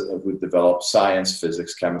 and so we've developed science,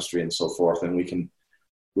 physics, chemistry, and so forth, and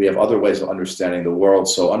we have other ways of understanding the world.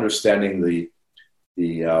 So understanding the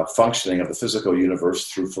functioning of the physical universe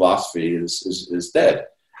through philosophy is dead.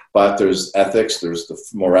 But there's ethics, there's the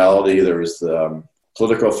morality, there is the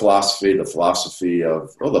political philosophy, the philosophy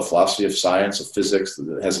of science, of physics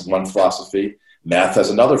that has one philosophy. Math has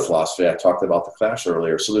another philosophy. I talked about the Clash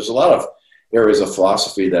earlier. So there's a lot of areas of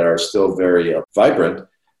philosophy that are still very vibrant.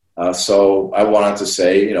 So I wanted to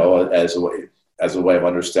say, as a way of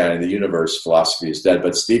understanding the universe, philosophy is dead.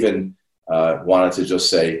 But Stephen wanted to just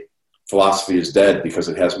say philosophy is dead because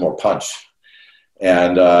it has more punch.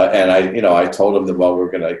 I told him that, well,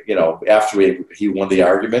 we're going to, after he won the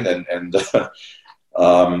argument and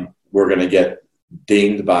we're going to get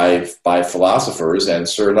dinged by philosophers. And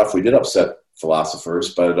sure enough, we did upset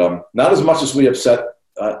philosophers, but not as much as we upset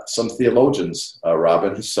some theologians,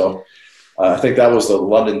 Robin. So I think that was the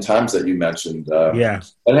London Times that you mentioned. It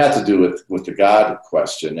had to do with the God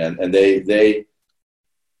question. And they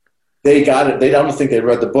got it. I don't think they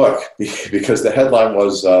read the book because the headline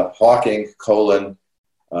was Hawking,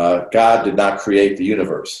 God did not create the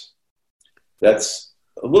universe. That's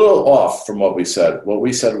a little off from what we said. What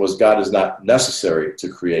we said was God is not necessary to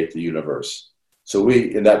create the universe. So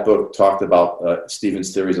we, in that book, talked about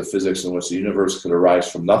Stephen's theories of physics in which the universe could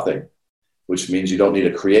arise from nothing, which means you don't need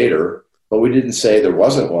a creator. But we didn't say there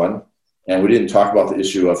wasn't one. And we didn't talk about the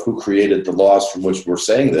issue of who created the laws from which we're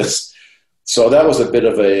saying this. So that was a bit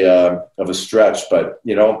of a stretch, but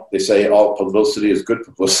they say all publicity is good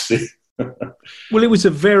publicity. Well, it was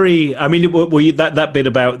a very, that bit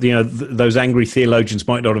about, those angry theologians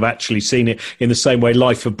might not have actually seen it in the same way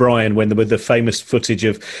Life of Brian, when there was the famous footage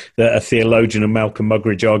of a theologian and Malcolm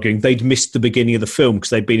Muggeridge arguing they'd missed the beginning of the film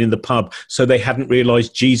because they'd been in the pub, so they hadn't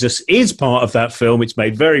realised Jesus is part of that film. It's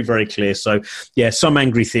made very, very clear. So, yeah, some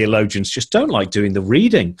angry theologians just don't like doing the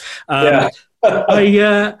reading. The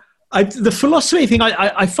philosophy thing,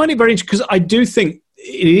 I find it very interesting because I do think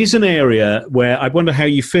it is an area where I wonder how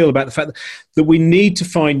you feel about the fact that we need to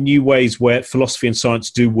find new ways where philosophy and science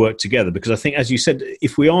do work together. Because I think, as you said,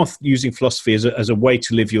 if we are using philosophy as a way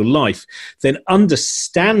to live your life, then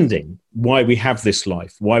understanding why we have this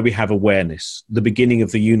life, why we have awareness, the beginning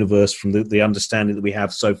of the universe from the understanding that we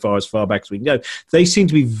have so far as far back as we can go, they seem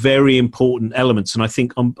to be very important elements. And I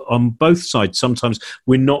think on both sides, sometimes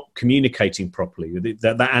we're not communicating properly.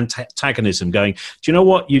 That antagonism going, do you know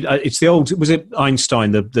what? It's the old, was it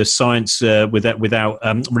Einstein, the science without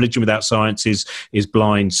religion without science is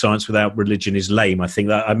blind, science without religion is lame. I think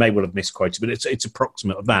that I may well have misquoted, but it's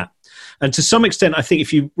approximate of that. And to some extent, I think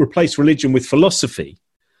if you replace religion with philosophy,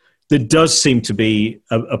 there does seem to be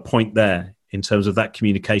a point there in terms of that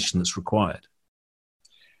communication that's required.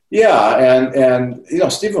 Yeah, and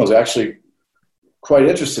Stephen was actually quite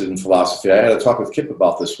interested in philosophy. I had a talk with Kip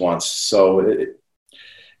about this once. So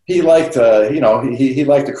he liked, he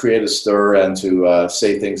liked to create a stir and to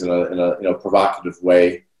say things in a provocative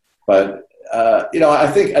way. But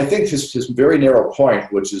I think his very narrow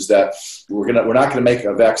point, which is that we're not going to make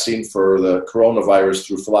a vaccine for the coronavirus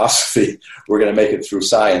through philosophy. We're going to make it through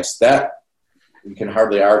science. That we can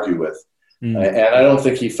hardly argue with. And I don't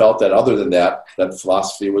think he felt that other than that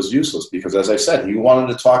philosophy was useless, because, as I said, he wanted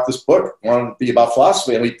to talk this book, wanted to be about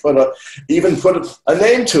philosophy, and we even put a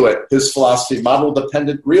name to it, his philosophy,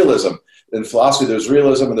 model-dependent realism. In philosophy, there's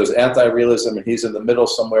realism and there's anti-realism, and he's in the middle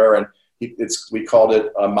somewhere, and we called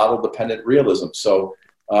it model-dependent realism. So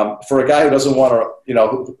for a guy who doesn't want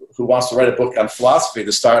to, who wants to write a book on philosophy,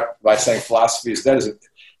 to start by saying philosophy is dead is an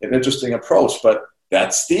interesting approach, but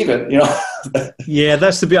that's Stephen, Yeah,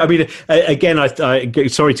 that's the bit. I mean, again, I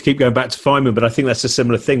sorry to keep going back to Feynman, but I think that's a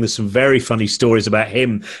similar thing. There's some very funny stories about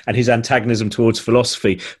him and his antagonism towards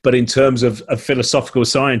philosophy. But in terms of a philosophical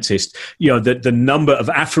scientist, the number of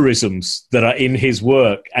aphorisms that are in his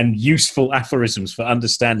work and useful aphorisms for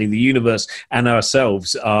understanding the universe and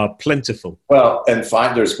ourselves are plentiful. Well, and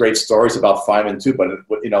there's great stories about Feynman too. But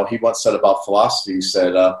he once said about philosophy, he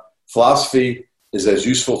said, philosophy is as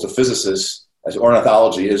useful to physicists as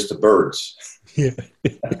ornithology is to birds. Yeah.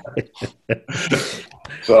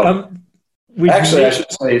 So, actually, I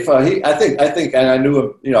should say, I think, and I knew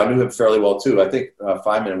him. I knew him fairly well too. I think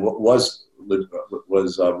Feynman was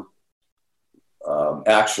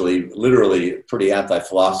actually literally pretty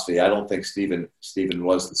anti-philosophy. I don't think Stephen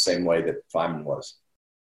was the same way that Feynman was.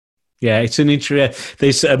 Yeah, it's an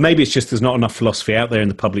interesting. Maybe it's just there's not enough philosophy out there in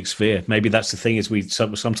the public sphere. Maybe that's the thing. Is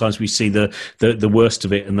sometimes we see the worst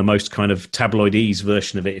of it and the most kind of tabloidese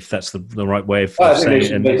version of it, if that's the right way of saying it. I think they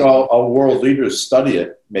should make all world leaders study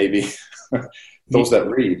it. Maybe those that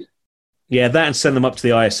read. Yeah, that, and send them up to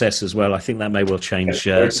the ISS as well. I think that may well change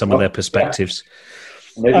some of their perspectives. Yeah.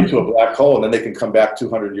 Maybe to a black hole, and then they can come back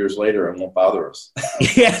 200 years later and won't bother us.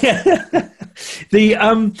 Yeah. We've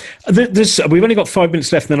only got 5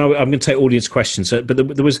 minutes left, and then I'm going to take audience questions. But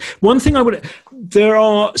there was one thing there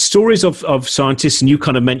are stories of scientists, and you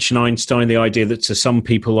kind of mentioned Einstein, the idea that to some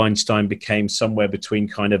people Einstein became somewhere between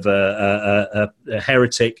kind of a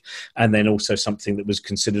heretic and then also something that was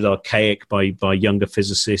considered archaic by younger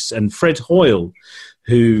physicists. And Fred Hoyle,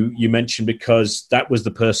 who you mentioned because that was the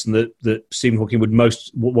person that Stephen Hawking would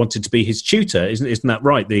most wanted to be his tutor, isn't that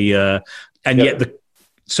right?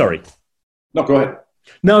 Sorry. No, go ahead.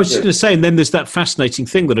 No, I was just going to say, and then there's that fascinating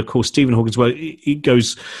thing that, of course, Stephen Hawking, well, it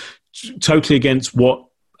goes totally against what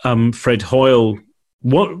Fred Hoyle.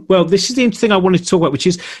 Well, this is the interesting thing I wanted to talk about, which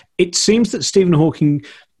is it seems that Stephen Hawking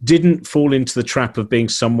didn't fall into the trap of being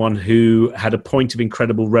someone who had a point of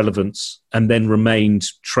incredible relevance and then remained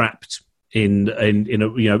trapped in a,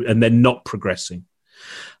 and then not progressing.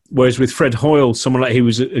 Whereas with Fred Hoyle, someone like he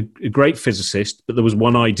was a great physicist, but there was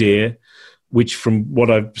one idea, which from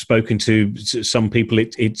what I've spoken to some people,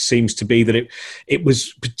 it seems to be that it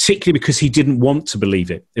was particularly because he didn't want to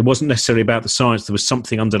believe it. It wasn't necessarily about the science. There was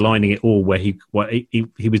something underlining it all where he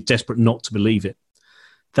was desperate not to believe it.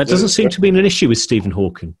 That doesn't seem to be an issue with Stephen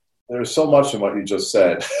Hawking. There's so much in what you just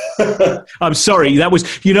said. I'm sorry. That was,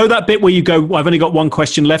 that bit where you go, well, I've only got one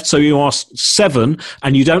question left, so you ask 7,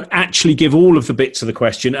 and you don't actually give all of the bits of the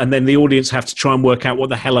question, and then the audience have to try and work out what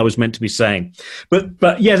the hell I was meant to be saying.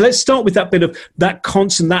 But yeah, let's start with that bit of that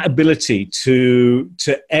constant, that ability to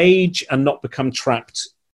age and not become trapped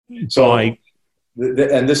by.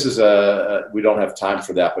 And this is we don't have time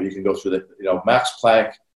for that, but you can go through the. Max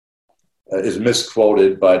Planck is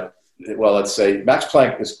misquoted, but. Well, let's say Max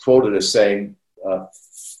Planck is quoted as saying,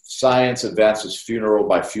 science advances funeral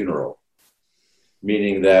by funeral,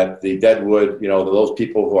 meaning that the dead wood, those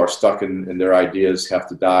people who are stuck in their ideas have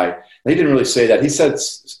to die. And he didn't really say that. He said it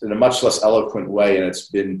in a much less eloquent way, and it's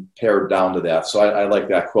been pared down to that. So I like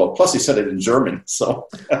that quote. Plus, he said it in German, so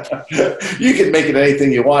you can make it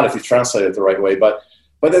anything you want if you translate it the right way. But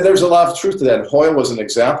there's a lot of truth to that. And Hoyle was an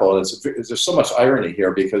example, and there's so much irony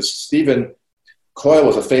here because Stephen Hoyle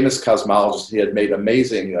was a famous cosmologist. He had made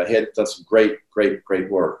amazing, he had done some great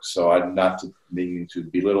work. So I'm not meaning to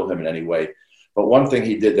belittle him in any way. But one thing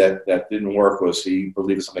he did that didn't work was he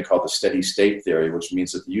believed in something called the steady state theory, which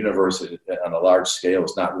means that the universe on a large scale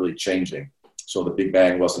is not really changing. So the Big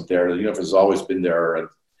Bang wasn't there. The universe has always been there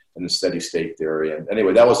in the steady state theory. And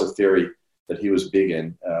anyway, that was a theory that he was big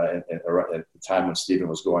in at the time when Stephen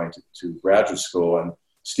was going to graduate school. And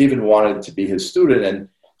Stephen wanted to be his student and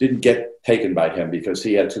didn't get taken by him because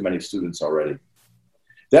he had too many students already.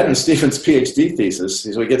 Then in Stephen's PhD thesis,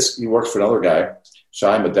 he works for another guy,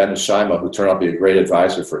 Dennis Schima, who turned out to be a great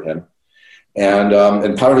advisor for him.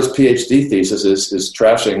 And part of his PhD thesis is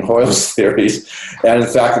trashing Hoyle's theories. And in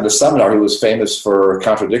fact, in the seminar, he was famous for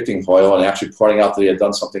contradicting Hoyle and actually pointing out that he had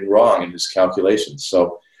done something wrong in his calculations.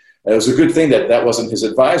 So it was a good thing that wasn't his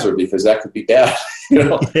advisor because that could be bad,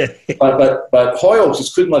 But Hoyle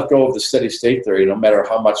just couldn't let go of the steady state theory, no matter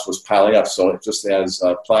how much was piling up. So just as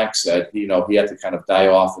Planck said, he had to kind of die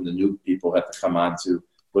off, and the new people had to come on to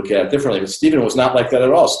look at it differently. But Stephen was not like that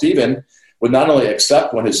at all. Stephen would not only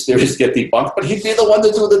accept when his theories get debunked, but he'd be the one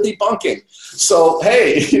to do the debunking. So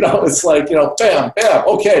hey, it's like bam, bam,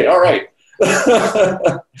 okay, all right.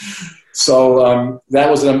 So that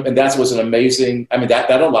was an amazing. I mean, that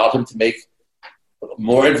allowed him to make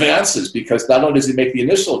more advances because not only does he make the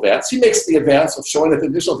initial advance, he makes the advance of showing that the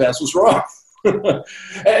initial advance was wrong. And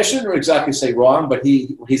I shouldn't exactly say wrong, but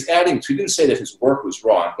he's adding to. He didn't say that his work was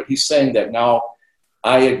wrong, but he's saying that now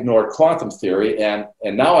I ignored quantum theory, and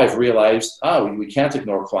now I've realized we can't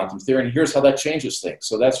ignore quantum theory, and here's how that changes things.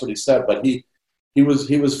 So that's what he said. But he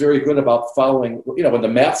was very good about following. When the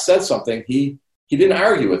math said something, he didn't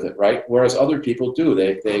argue with it, right? Whereas other people do.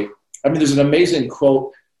 There's an amazing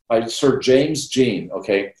quote by Sir James Jean,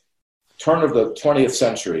 turn of the 20th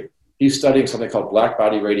century. He's studying something called black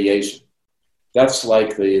body radiation. That's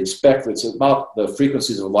like it's about the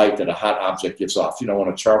frequencies of light that a hot object gives off. When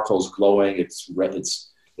a charcoal's glowing, it's red,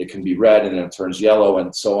 it can be red and then it turns yellow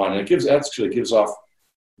and so on. And it gives off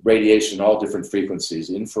radiation, all different frequencies,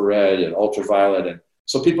 infrared and ultraviolet. And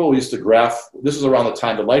so people used to graph, this was around the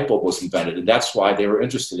time the light bulb was invented, and that's why they were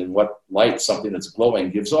interested in what light something that's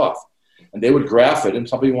glowing gives off. And they would graph it, and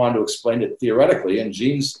somebody wanted to explain it theoretically, and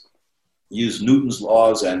Jeans used Newton's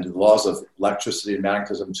laws and the laws of electricity and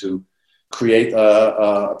magnetism to create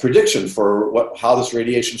a prediction for how this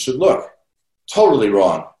radiation should look. Totally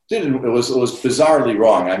wrong. It was bizarrely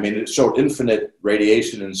wrong. I mean, it showed infinite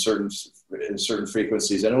radiation in certain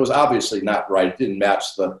frequencies, and it was obviously not right. It didn't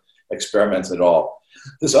match the experiments at all.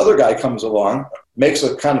 This other guy comes along, makes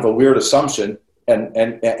a kind of a weird assumption, and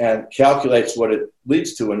calculates what it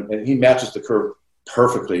leads to, and he matches the curve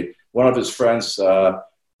perfectly. One of his friends,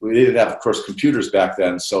 we didn't have, of course, computers back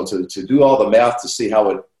then, so to do all the math to see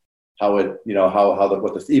what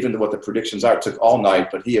the predictions are, it took all night.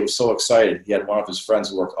 But he was so excited. He had one of his friends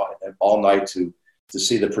who worked all night to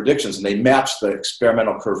see the predictions, and they matched the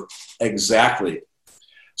experimental curve exactly.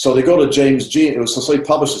 So they go to James Jean. So he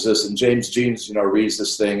publishes this, and James Jean, reads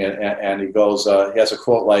this thing, and he goes, he has a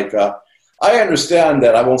quote like, I understand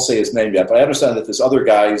that, I won't say his name yet, but I understand that this other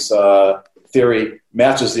guy's theory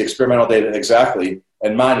matches the experimental data exactly,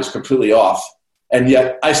 and mine is completely off. And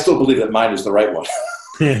yet I still believe that mine is the right one.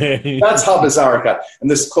 That's how bizarre it got. And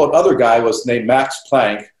this, quote, other guy was named Max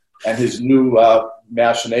Planck, and his new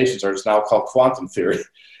machinations are now called quantum theory.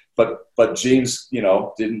 But Jeans,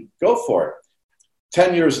 didn't go for it.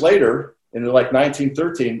 10 years later, in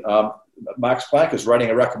 1913, Max Planck is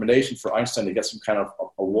writing a recommendation for Einstein to get some kind of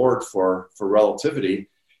award for relativity.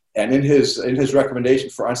 And in his recommendation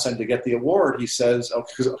for Einstein to get the award, he says,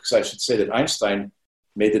 because I should say that Einstein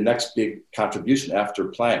made the next big contribution after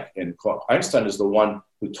Planck. And Einstein is the one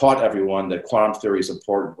who taught everyone that quantum theory is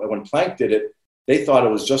important. When Planck did it, they thought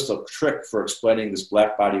it was just a trick for explaining this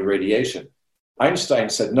black body radiation. Einstein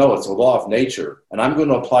said, no, it's a law of nature, and I'm going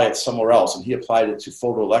to apply it somewhere else. And he applied it to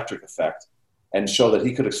photoelectric effect and show that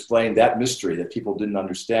he could explain that mystery that people didn't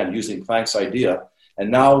understand using Planck's idea. And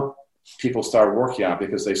now people started working on it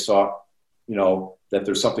because they saw, that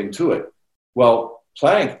there's something to it. Well,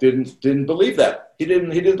 Planck didn't believe that. He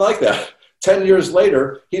didn't like that. 10 years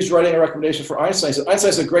later, he's writing a recommendation for Einstein. He said,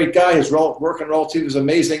 Einstein's a great guy. His work in relativity is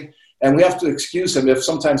amazing. And we have to excuse him if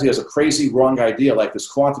sometimes he has a crazy, wrong idea like this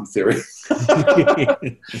quantum theory.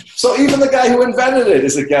 So even the guy who invented it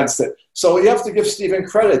is against it. So you have to give Stephen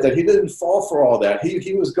credit that he didn't fall for all that.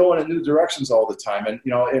 He was going in new directions all the time. And,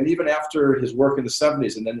 and even after his work in the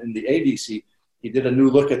 70s and then in the 80s, he did a new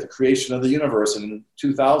look at the creation of the universe. And in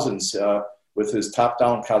the 2000s, with his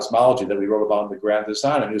top-down cosmology that we wrote about in The Grand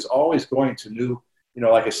Design. And he was always going to new,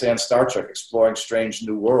 like I say in Star Trek, exploring strange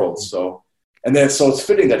new worlds. So it's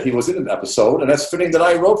fitting that he was in an episode, and that's fitting that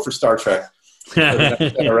I wrote for Star Trek for the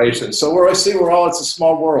next generation. So it's a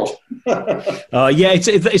small world.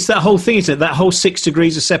 It's that whole thing, isn't it? That whole 6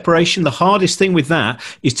 degrees of separation. The hardest thing with that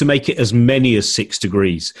is to make it as many as 6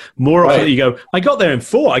 degrees. More often you go, I got there in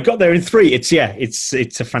 4, I got there in 3. It's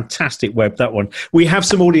a fantastic web, that one. We have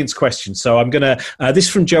some audience questions. So I'm going to, this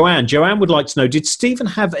is from Joanne. Joanne would like to know, did Stephen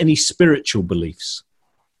have any spiritual beliefs?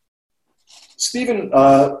 Stephen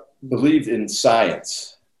believed in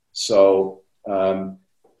science. So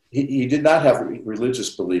he did not have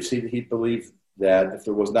religious beliefs. He believed that if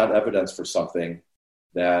there was not evidence for something,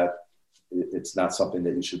 that it's not something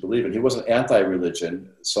that you should believe in. He wasn't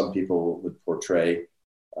anti-religion, some people would portray.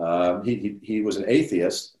 He was an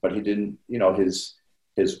atheist, but he didn't,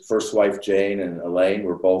 his first wife, Jane, and Elaine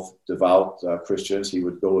were both devout Christians. He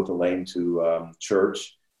would go with Elaine to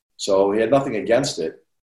church. So he had nothing against it.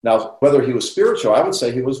 Now, whether he was spiritual, I would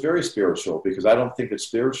say he was very spiritual, because I don't think that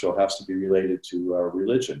spiritual has to be related to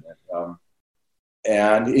religion.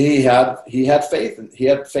 And he had faith. He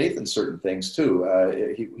had faith in certain things too.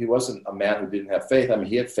 He wasn't a man who didn't have faith. I mean,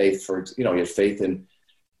 he had faith he had faith in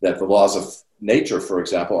that the laws of nature, for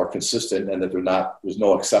example, are consistent and that there's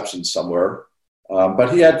no exceptions somewhere.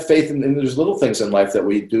 But he had faith in there's little things in life that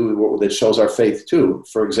we do that shows our faith too.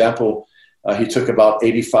 For example, he took about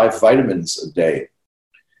 85 vitamins a day.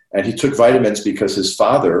 And he took vitamins because his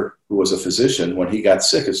father, who was a physician, when he got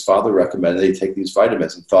sick, his father recommended he take these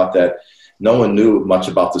vitamins, and thought that no one knew much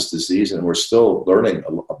about this disease, and we're still learning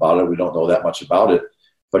about it. We don't know that much about it.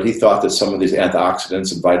 But he thought that some of these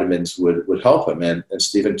antioxidants and vitamins would help him. And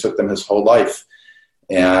Stephen took them his whole life.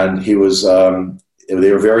 And he was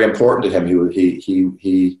they were very important to him.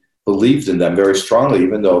 He believed in them very strongly,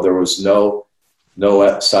 even though there was no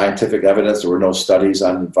scientific evidence. There were no studies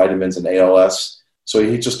on vitamins and ALS. So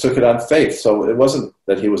he just took it on faith. So it wasn't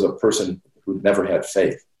that he was a person who never had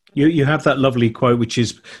faith. You have that lovely quote, which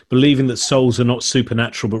is, believing that souls are not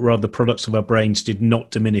supernatural, but rather products of our brains, did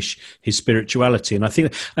not diminish his spirituality. And I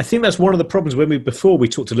think that's one of the problems before we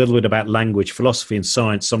talked a little bit about language, philosophy and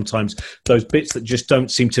science, sometimes those bits that just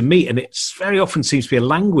don't seem to meet. And it very often seems to be a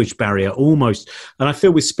language barrier almost. And I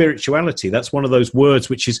feel with spirituality, that's one of those words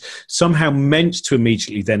which is somehow meant to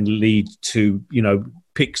immediately then lead to,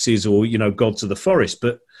 pixies or, gods of the forest.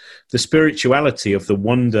 But the spirituality of the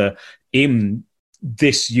wonder in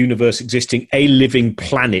this universe existing, a living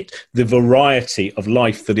planet, the variety of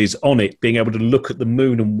life that is on it, being able to look at the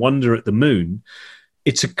moon and wonder at the moon,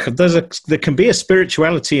 there can be a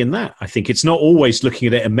spirituality in that. I think it's not always looking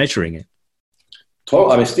at it and measuring it.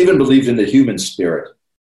 I mean, Stephen believed in the human spirit.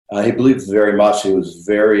 He believed very much. He was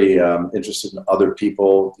very interested in other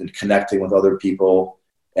people, in connecting with other people.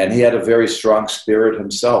 And he had a very strong spirit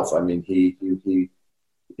himself. I mean,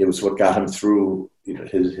 it was what got him through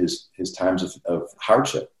his times of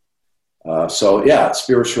hardship.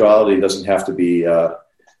 Spirituality doesn't have to be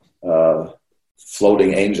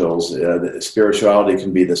floating angels. Spirituality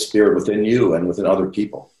can be the spirit within you and within other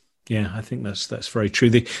people. Yeah, I think that's very true.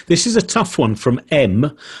 This is a tough one from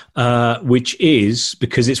M, which is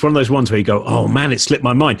because it's one of those ones where you go, oh man, it slipped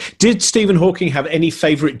my mind. Did Stephen Hawking have any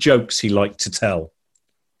favourite jokes he liked to tell?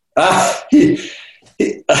 He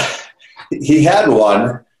had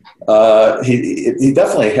one. He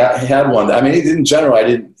definitely had one. I mean, in general, I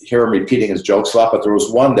didn't hear him repeating his jokes a lot, but there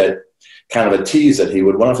was one that kind of a tease that he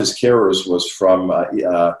would. One of his carers was from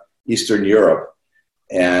Eastern Europe.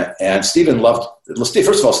 And Stephen loved,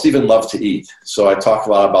 first of all, Stephen loved to eat. So I talked a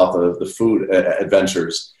lot about the food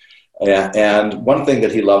adventures. And one thing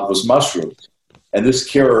that he loved was mushrooms. And this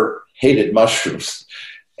carer hated mushrooms.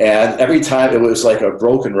 And every time it was like a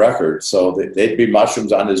broken record. So they'd be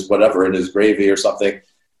mushrooms on his whatever, in his gravy or something.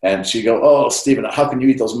 And she'd go, oh, Stephen, how can you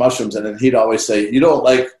eat those mushrooms? And then he'd always say, you don't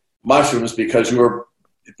like mushrooms because you were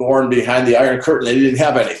born behind the Iron Curtain and you didn't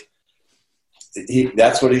have any.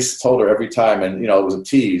 That's what he's told her every time. And, it was a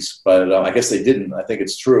tease, but I guess they didn't. I think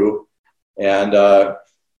it's true. And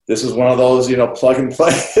this is one of those, plug and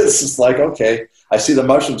play. It's just like, okay, I see the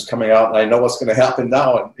mushrooms coming out and I know what's going to happen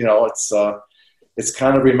now. And, it's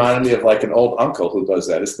kind of reminded me of like an old uncle who does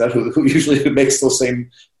that. Isn't that who usually makes those same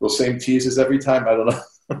teases every time? I don't know.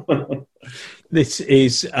 This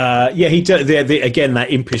is, he does, again,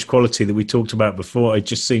 that impish quality that we talked about before. I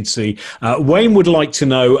just seem to see. Wayne would like to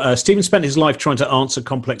know, Stephen spent his life trying to answer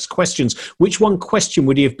complex questions. Which one question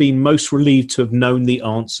would he have been most relieved to have known the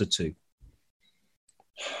answer to?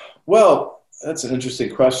 Well, that's an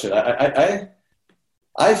interesting question. I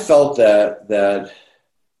felt that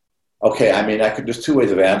okay, I mean, there's two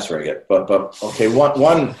ways of answering it, but okay,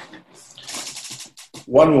 one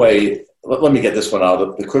way. Let me get this one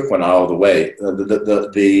the quick one out of the way.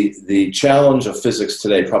 The challenge of physics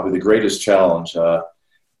today, probably the greatest challenge,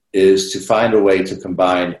 is to find a way to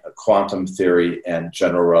combine quantum theory and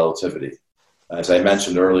general relativity. As I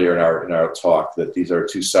mentioned earlier in our talk, that these are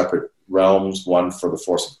two separate realms: one for the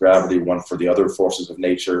force of gravity, one for the other forces of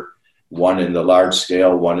nature, one in the large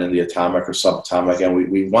scale, one in the atomic or subatomic,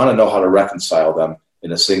 and we want to know how to reconcile them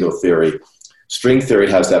in a single theory. String theory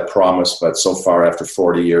has that promise, but so far after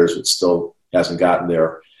 40 years, it still hasn't gotten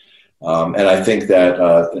there. And I think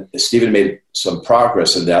that Stephen made some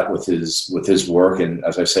progress in that with his work, and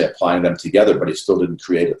as I say, applying them together, but he still didn't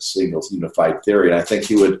create a single unified theory. And I think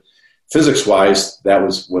he would, physics-wise, that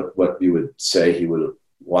was what you would say he would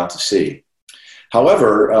want to see.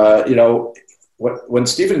 However, when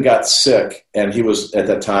Stephen got sick, and he was at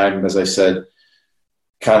that time, as I said,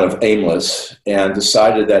 kind of aimless, and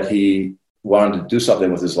decided that he wanted to do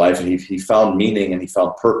something with his life, and he found meaning and he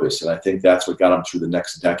found purpose. And I think that's what got him through the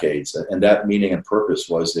next decades. And that meaning and purpose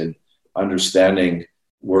was in understanding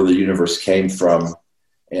where the universe came from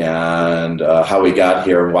and how we got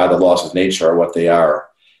here and why the laws of nature are what they are.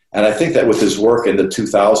 And I think that with his work in the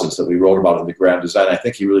 2000s that we wrote about in the Grand Design, I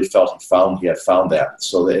think he really felt he had found that.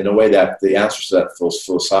 So that in a way that the answers to those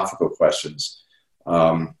philosophical questions,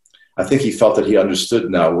 I think he felt that he understood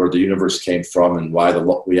now where the universe came from and why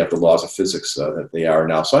we have the laws of physics that they are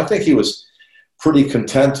now. So I think he was pretty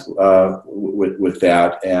content with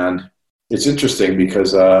that. And it's interesting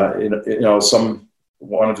because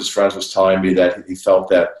one of his friends was telling me that he felt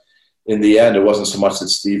that in the end it wasn't so much that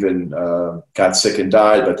Stephen got sick and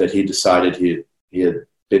died, but that he decided he had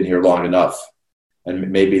been here long enough, and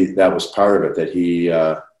maybe that was part of it, that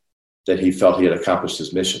he felt he had accomplished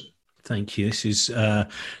his mission. Thank you. This is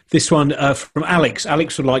this one from Alex.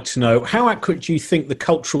 Alex would like to know, how accurate do you think the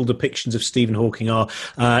cultural depictions of Stephen Hawking are?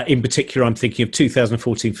 In particular, I'm thinking of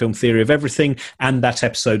 2014 film Theory of Everything and that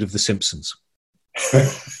episode of The Simpsons.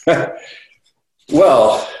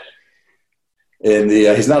 Well,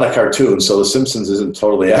 he's not a cartoon, so The Simpsons isn't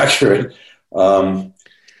totally accurate. I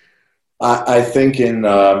think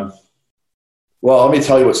well, let me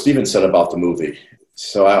tell you what Stephen said about the movie.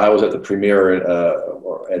 So I was at the premiere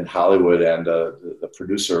in Hollywood, and the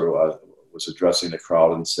producer was addressing the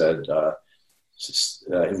crowd and said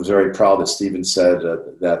he was very proud that Stephen said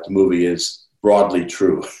that the movie is broadly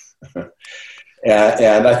true.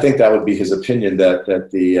 And I think that would be his opinion, that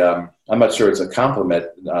the I'm not sure it's a compliment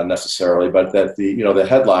necessarily, but that the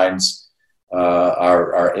headlines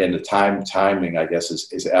are in the timing, I guess,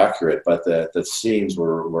 is accurate, but the scenes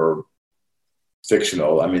were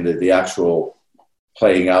fictional. I mean, the actual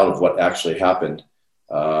playing out of what actually happened,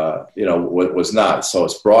 was not. So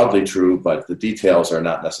it's broadly true, but the details are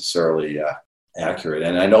not necessarily accurate.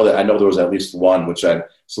 And I know there was at least one, it's a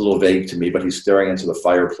little vague to me, but he's staring into the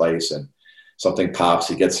fireplace and something pops.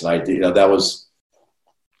 He gets an idea. That was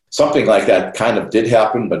something like that. Kind of did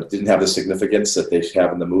happen, but it didn't have the significance that they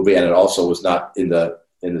have in the movie, and it also was not in the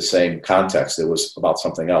same context. It was about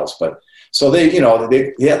something else. But so they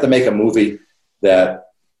had to make a movie that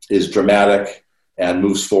is dramatic and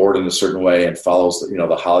moves forward in a certain way and follows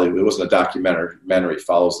the Hollywood. It wasn't a documentary,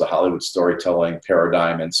 follows the Hollywood storytelling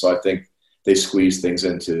paradigm. And so I think they squeeze things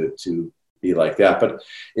into to be like that. But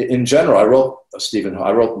in general, I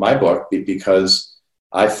wrote my book because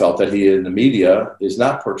I felt that he in the media is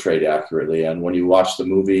not portrayed accurately. And when you watch the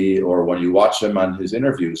movie or when you watch him on his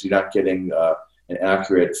interviews, you're not getting an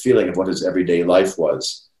accurate feeling of what his everyday life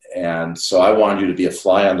was. And so I wanted you to be a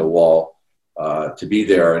fly on the wall, to be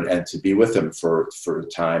there and to be with him for a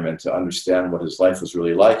time and to understand what his life was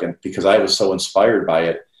really like. And because I was so inspired by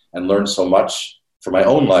it and learned so much for my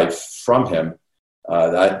own life from him,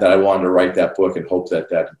 that I wanted to write that book and hope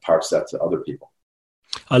that imparts that to other people.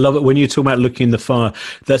 I love it when you talk about looking in the fire.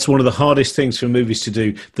 That's one of the hardest things for movies to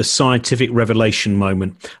do, the scientific revelation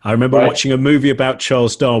moment. I remember watching a movie about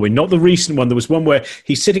Charles Darwin, not the recent one. There was one where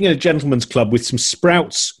he's sitting in a gentleman's club with some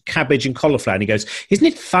sprouts, cabbage and cauliflower, and he goes, "Isn't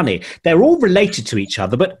it funny? They're all related to each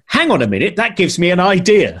other, but hang on a minute, that gives me an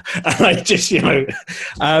idea." And I just, Good thing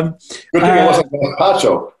it wasn't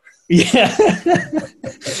gazpacho. Yeah.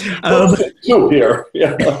 Soup here.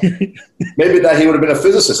 Yeah. Maybe that he would have been a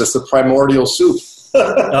physicist. It's the primordial soup.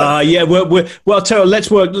 Yeah. Well, I'll tell you, let's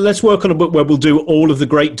work on a book where we'll do all of the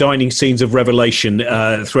great dining scenes of revelation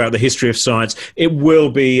throughout the history of science. It will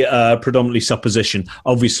be predominantly supposition,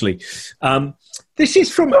 obviously. This is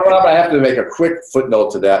from. I have to make a quick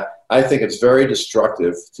footnote to that. I think it's very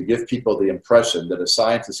destructive to give people the impression that a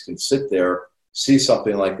scientist can sit there, see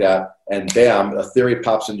something like that, and bam, a theory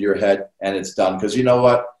pops into your head and it's done. Because you know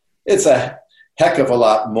what? It's a heck of a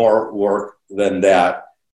lot more work than that.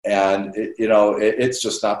 And, it's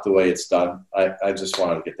just not the way it's done. I just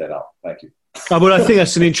wanted to get that out. Thank you. But I think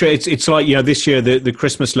that's an interest. It's like, this year the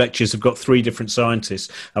Christmas lectures have got 3 different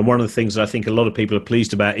scientists. And one of the things that I think a lot of people are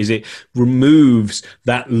pleased about is it removes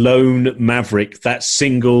that lone maverick, that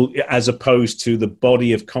single, as opposed to the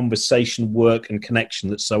body of conversation, work and connection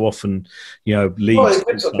that so often, leads.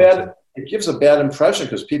 Well, it gives a bad impression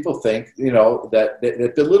because people think, that they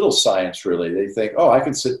belittle science, really. They think, oh, I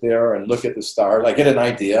can sit there and look at the stars. I get an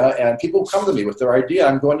idea, and people come to me with their idea.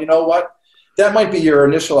 I'm going, you know what? That might be your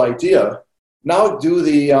initial idea. Now do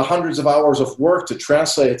the hundreds of hours of work to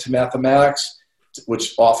translate it to mathematics,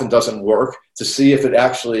 which often doesn't work, to see if it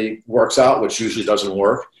actually works out, which usually doesn't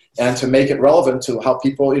work, and to make it relevant to how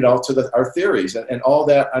people, to our theories and all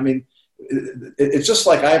that. I mean, it's just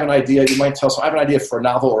like I have an idea. You might tell someone, I have an idea for a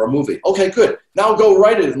novel or a movie. Okay, good. Now go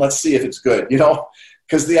write it and let's see if it's good,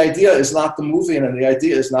 because the idea is not the movie and the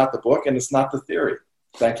idea is not the book and it's not the theory.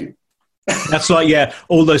 Thank you. That's like,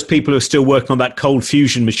 all those people who are still working on that cold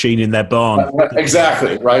fusion machine in their barn.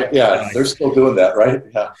 Exactly, right? Yeah, they're still doing that, right?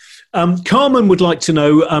 Yeah. Carmen would like to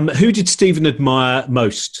know, who did Stephen admire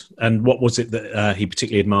most and what was it that he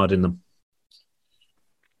particularly admired in them?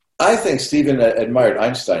 I think Stephen admired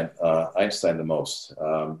Einstein the most.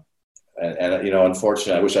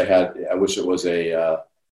 Unfortunately, I wish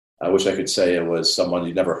I could say it was someone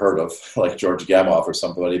you'd never heard of, like George Gamow or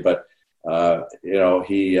somebody, but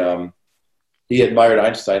he admired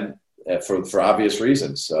Einstein for obvious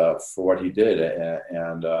reasons, for what he did.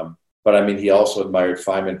 But I mean, he also admired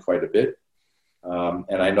Feynman quite a bit.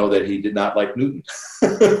 And I know that he did not like Newton.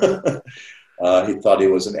 He thought he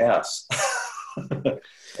was an ass.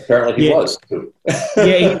 Apparently he was too.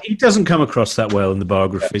 He doesn't come across that well in the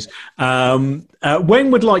biographies. Wayne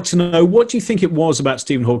would like to know, what do you think it was about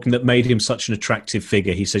Stephen Hawking that made him such an attractive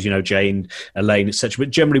figure? He says, Jane, Elaine, etc.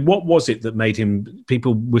 But generally, what was it that made him,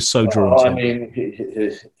 people were so drawn to him? I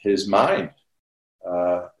mean, his mind,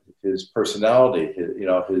 his personality, he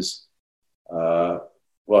was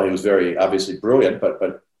very obviously brilliant,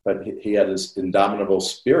 but he had this indomitable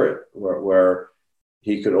spirit where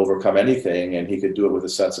he could overcome anything, and he could do it with a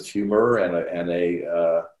sense of humor and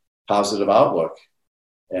a positive outlook.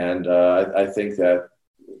 And I think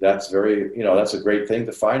that's very, that's a great thing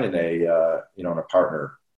to find in in a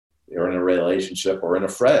partner, or in a relationship, or in a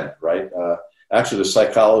friend, right? Actually,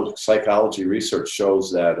 the psychology research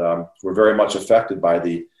shows that we're very much affected by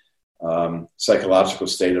the psychological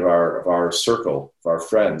state of our circle, of our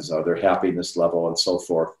friends, their happiness level, and so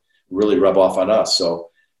forth, really rub off on us. So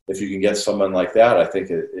if you can get someone like that, I think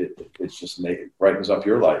it just brightens up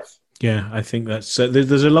your life. Yeah, I think that's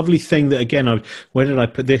there's a lovely thing that, again, where did I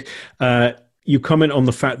put this? You comment on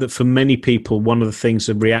the fact that for many people, one of the things,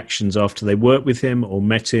 the reactions after they worked with him or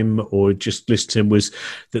met him or just listened to him, was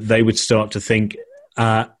that they would start to think,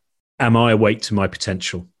 am I awake to my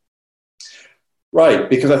potential? Right,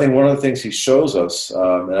 because I think one of the things he shows us,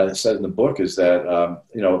 and I said in the book, is that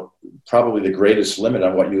probably the greatest limit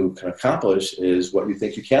on what you can accomplish is what you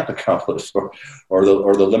think you can't accomplish, or the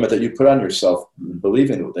limit that you put on yourself,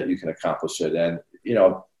 believing that you can accomplish it. And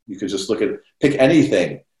You could just pick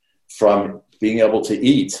anything from being able to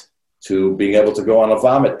eat to being able to go on a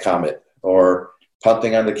vomit comet, or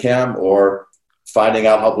punting on the cam, or finding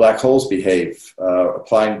out how black holes behave,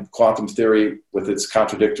 applying quantum theory with its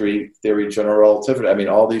contradictory theory, general relativity. I mean,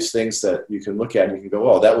 all these things that you can look at and you can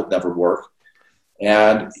go, oh, that would never work.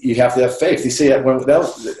 And you have to have faith. You see,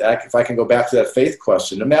 if I can go back to that faith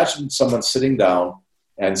question, imagine someone sitting down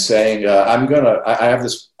and saying, I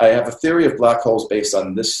have a theory of black holes based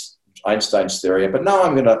on this Einstein's theory, but now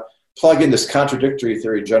I'm going to plug in this contradictory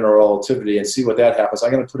theory, general relativity, and see what that happens.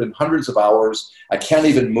 I'm going to put in hundreds of hours. I can't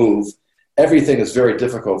even move. Everything is very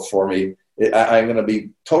difficult for me. I'm going to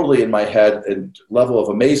be totally in my head, and level of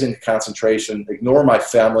amazing concentration, ignore my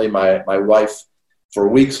family, my wife, for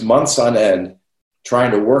weeks, months on end,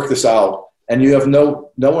 trying to work this out. And you have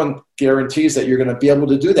no one guarantees that you're going to be able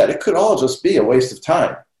to do that. It could all just be a waste of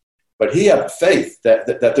time. But he had faith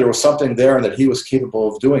that there was something there and that he was capable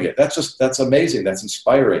of doing it. That's amazing. That's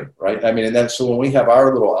inspiring, right? I mean, and then so when we have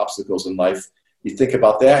our little obstacles in life, you think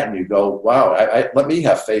about that and you go, wow, let me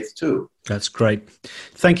have faith too. That's great.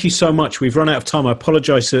 Thank you so much. We've run out of time. I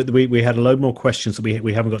apologize that we had a load more questions that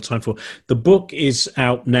we haven't got time for. The book is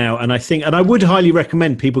out now, and I would highly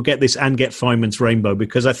recommend people get this and get Feynman's Rainbow,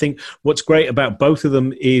 because I think what's great about both of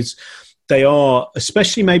them is they are,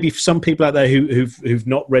 especially maybe for some people out there who've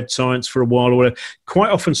not read science for a while, or quite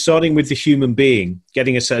often starting with the human being,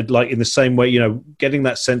 getting us like in the same way, getting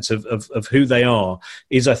that sense of who they are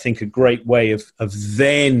is, I think, a great way of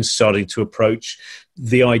then starting to approach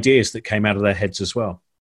the ideas that came out of their heads as well.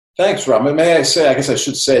 Thanks, Rob. May I say, I guess I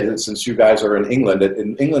should say that since you guys are in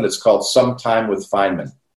England it's called Sometime with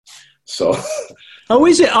Feynman. So... Oh,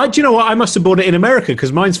 is it? Do you know what? I must have bought it in America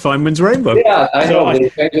because mine's Feynman's Rainbow. Yeah, I know. They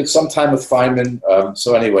changed it Sometime with Feynman.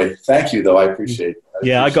 So anyway, thank you, though. I appreciate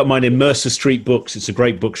it. I got mine in Mercer Street Books. It's a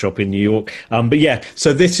great bookshop in New York. But yeah,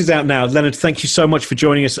 so this is out now. Leonard, thank you so much for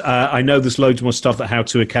joining us. I know there's loads more stuff that How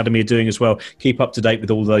To Academy are doing as well. Keep up to date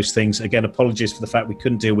with all those things. Again, apologies for the fact we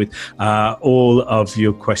couldn't deal with all of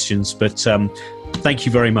your questions, but thank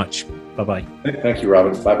you very much. Bye-bye. Thank you,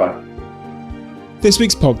 Robin. Bye-bye. This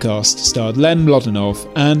week's podcast starred Len Mlodinow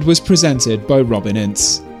and was presented by Robin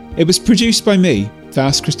Ince. It was produced by me,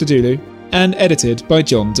 Vas Christodoulou, and edited by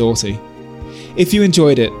John Doughty. If you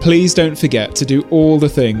enjoyed it, please don't forget to do all the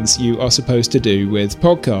things you are supposed to do with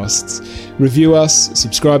podcasts. Review us,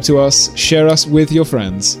 subscribe to us, share us with your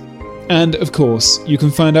friends. And of course, you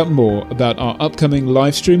can find out more about our upcoming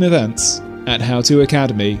live stream events at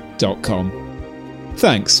howtoacademy.com.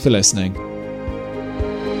 Thanks for listening.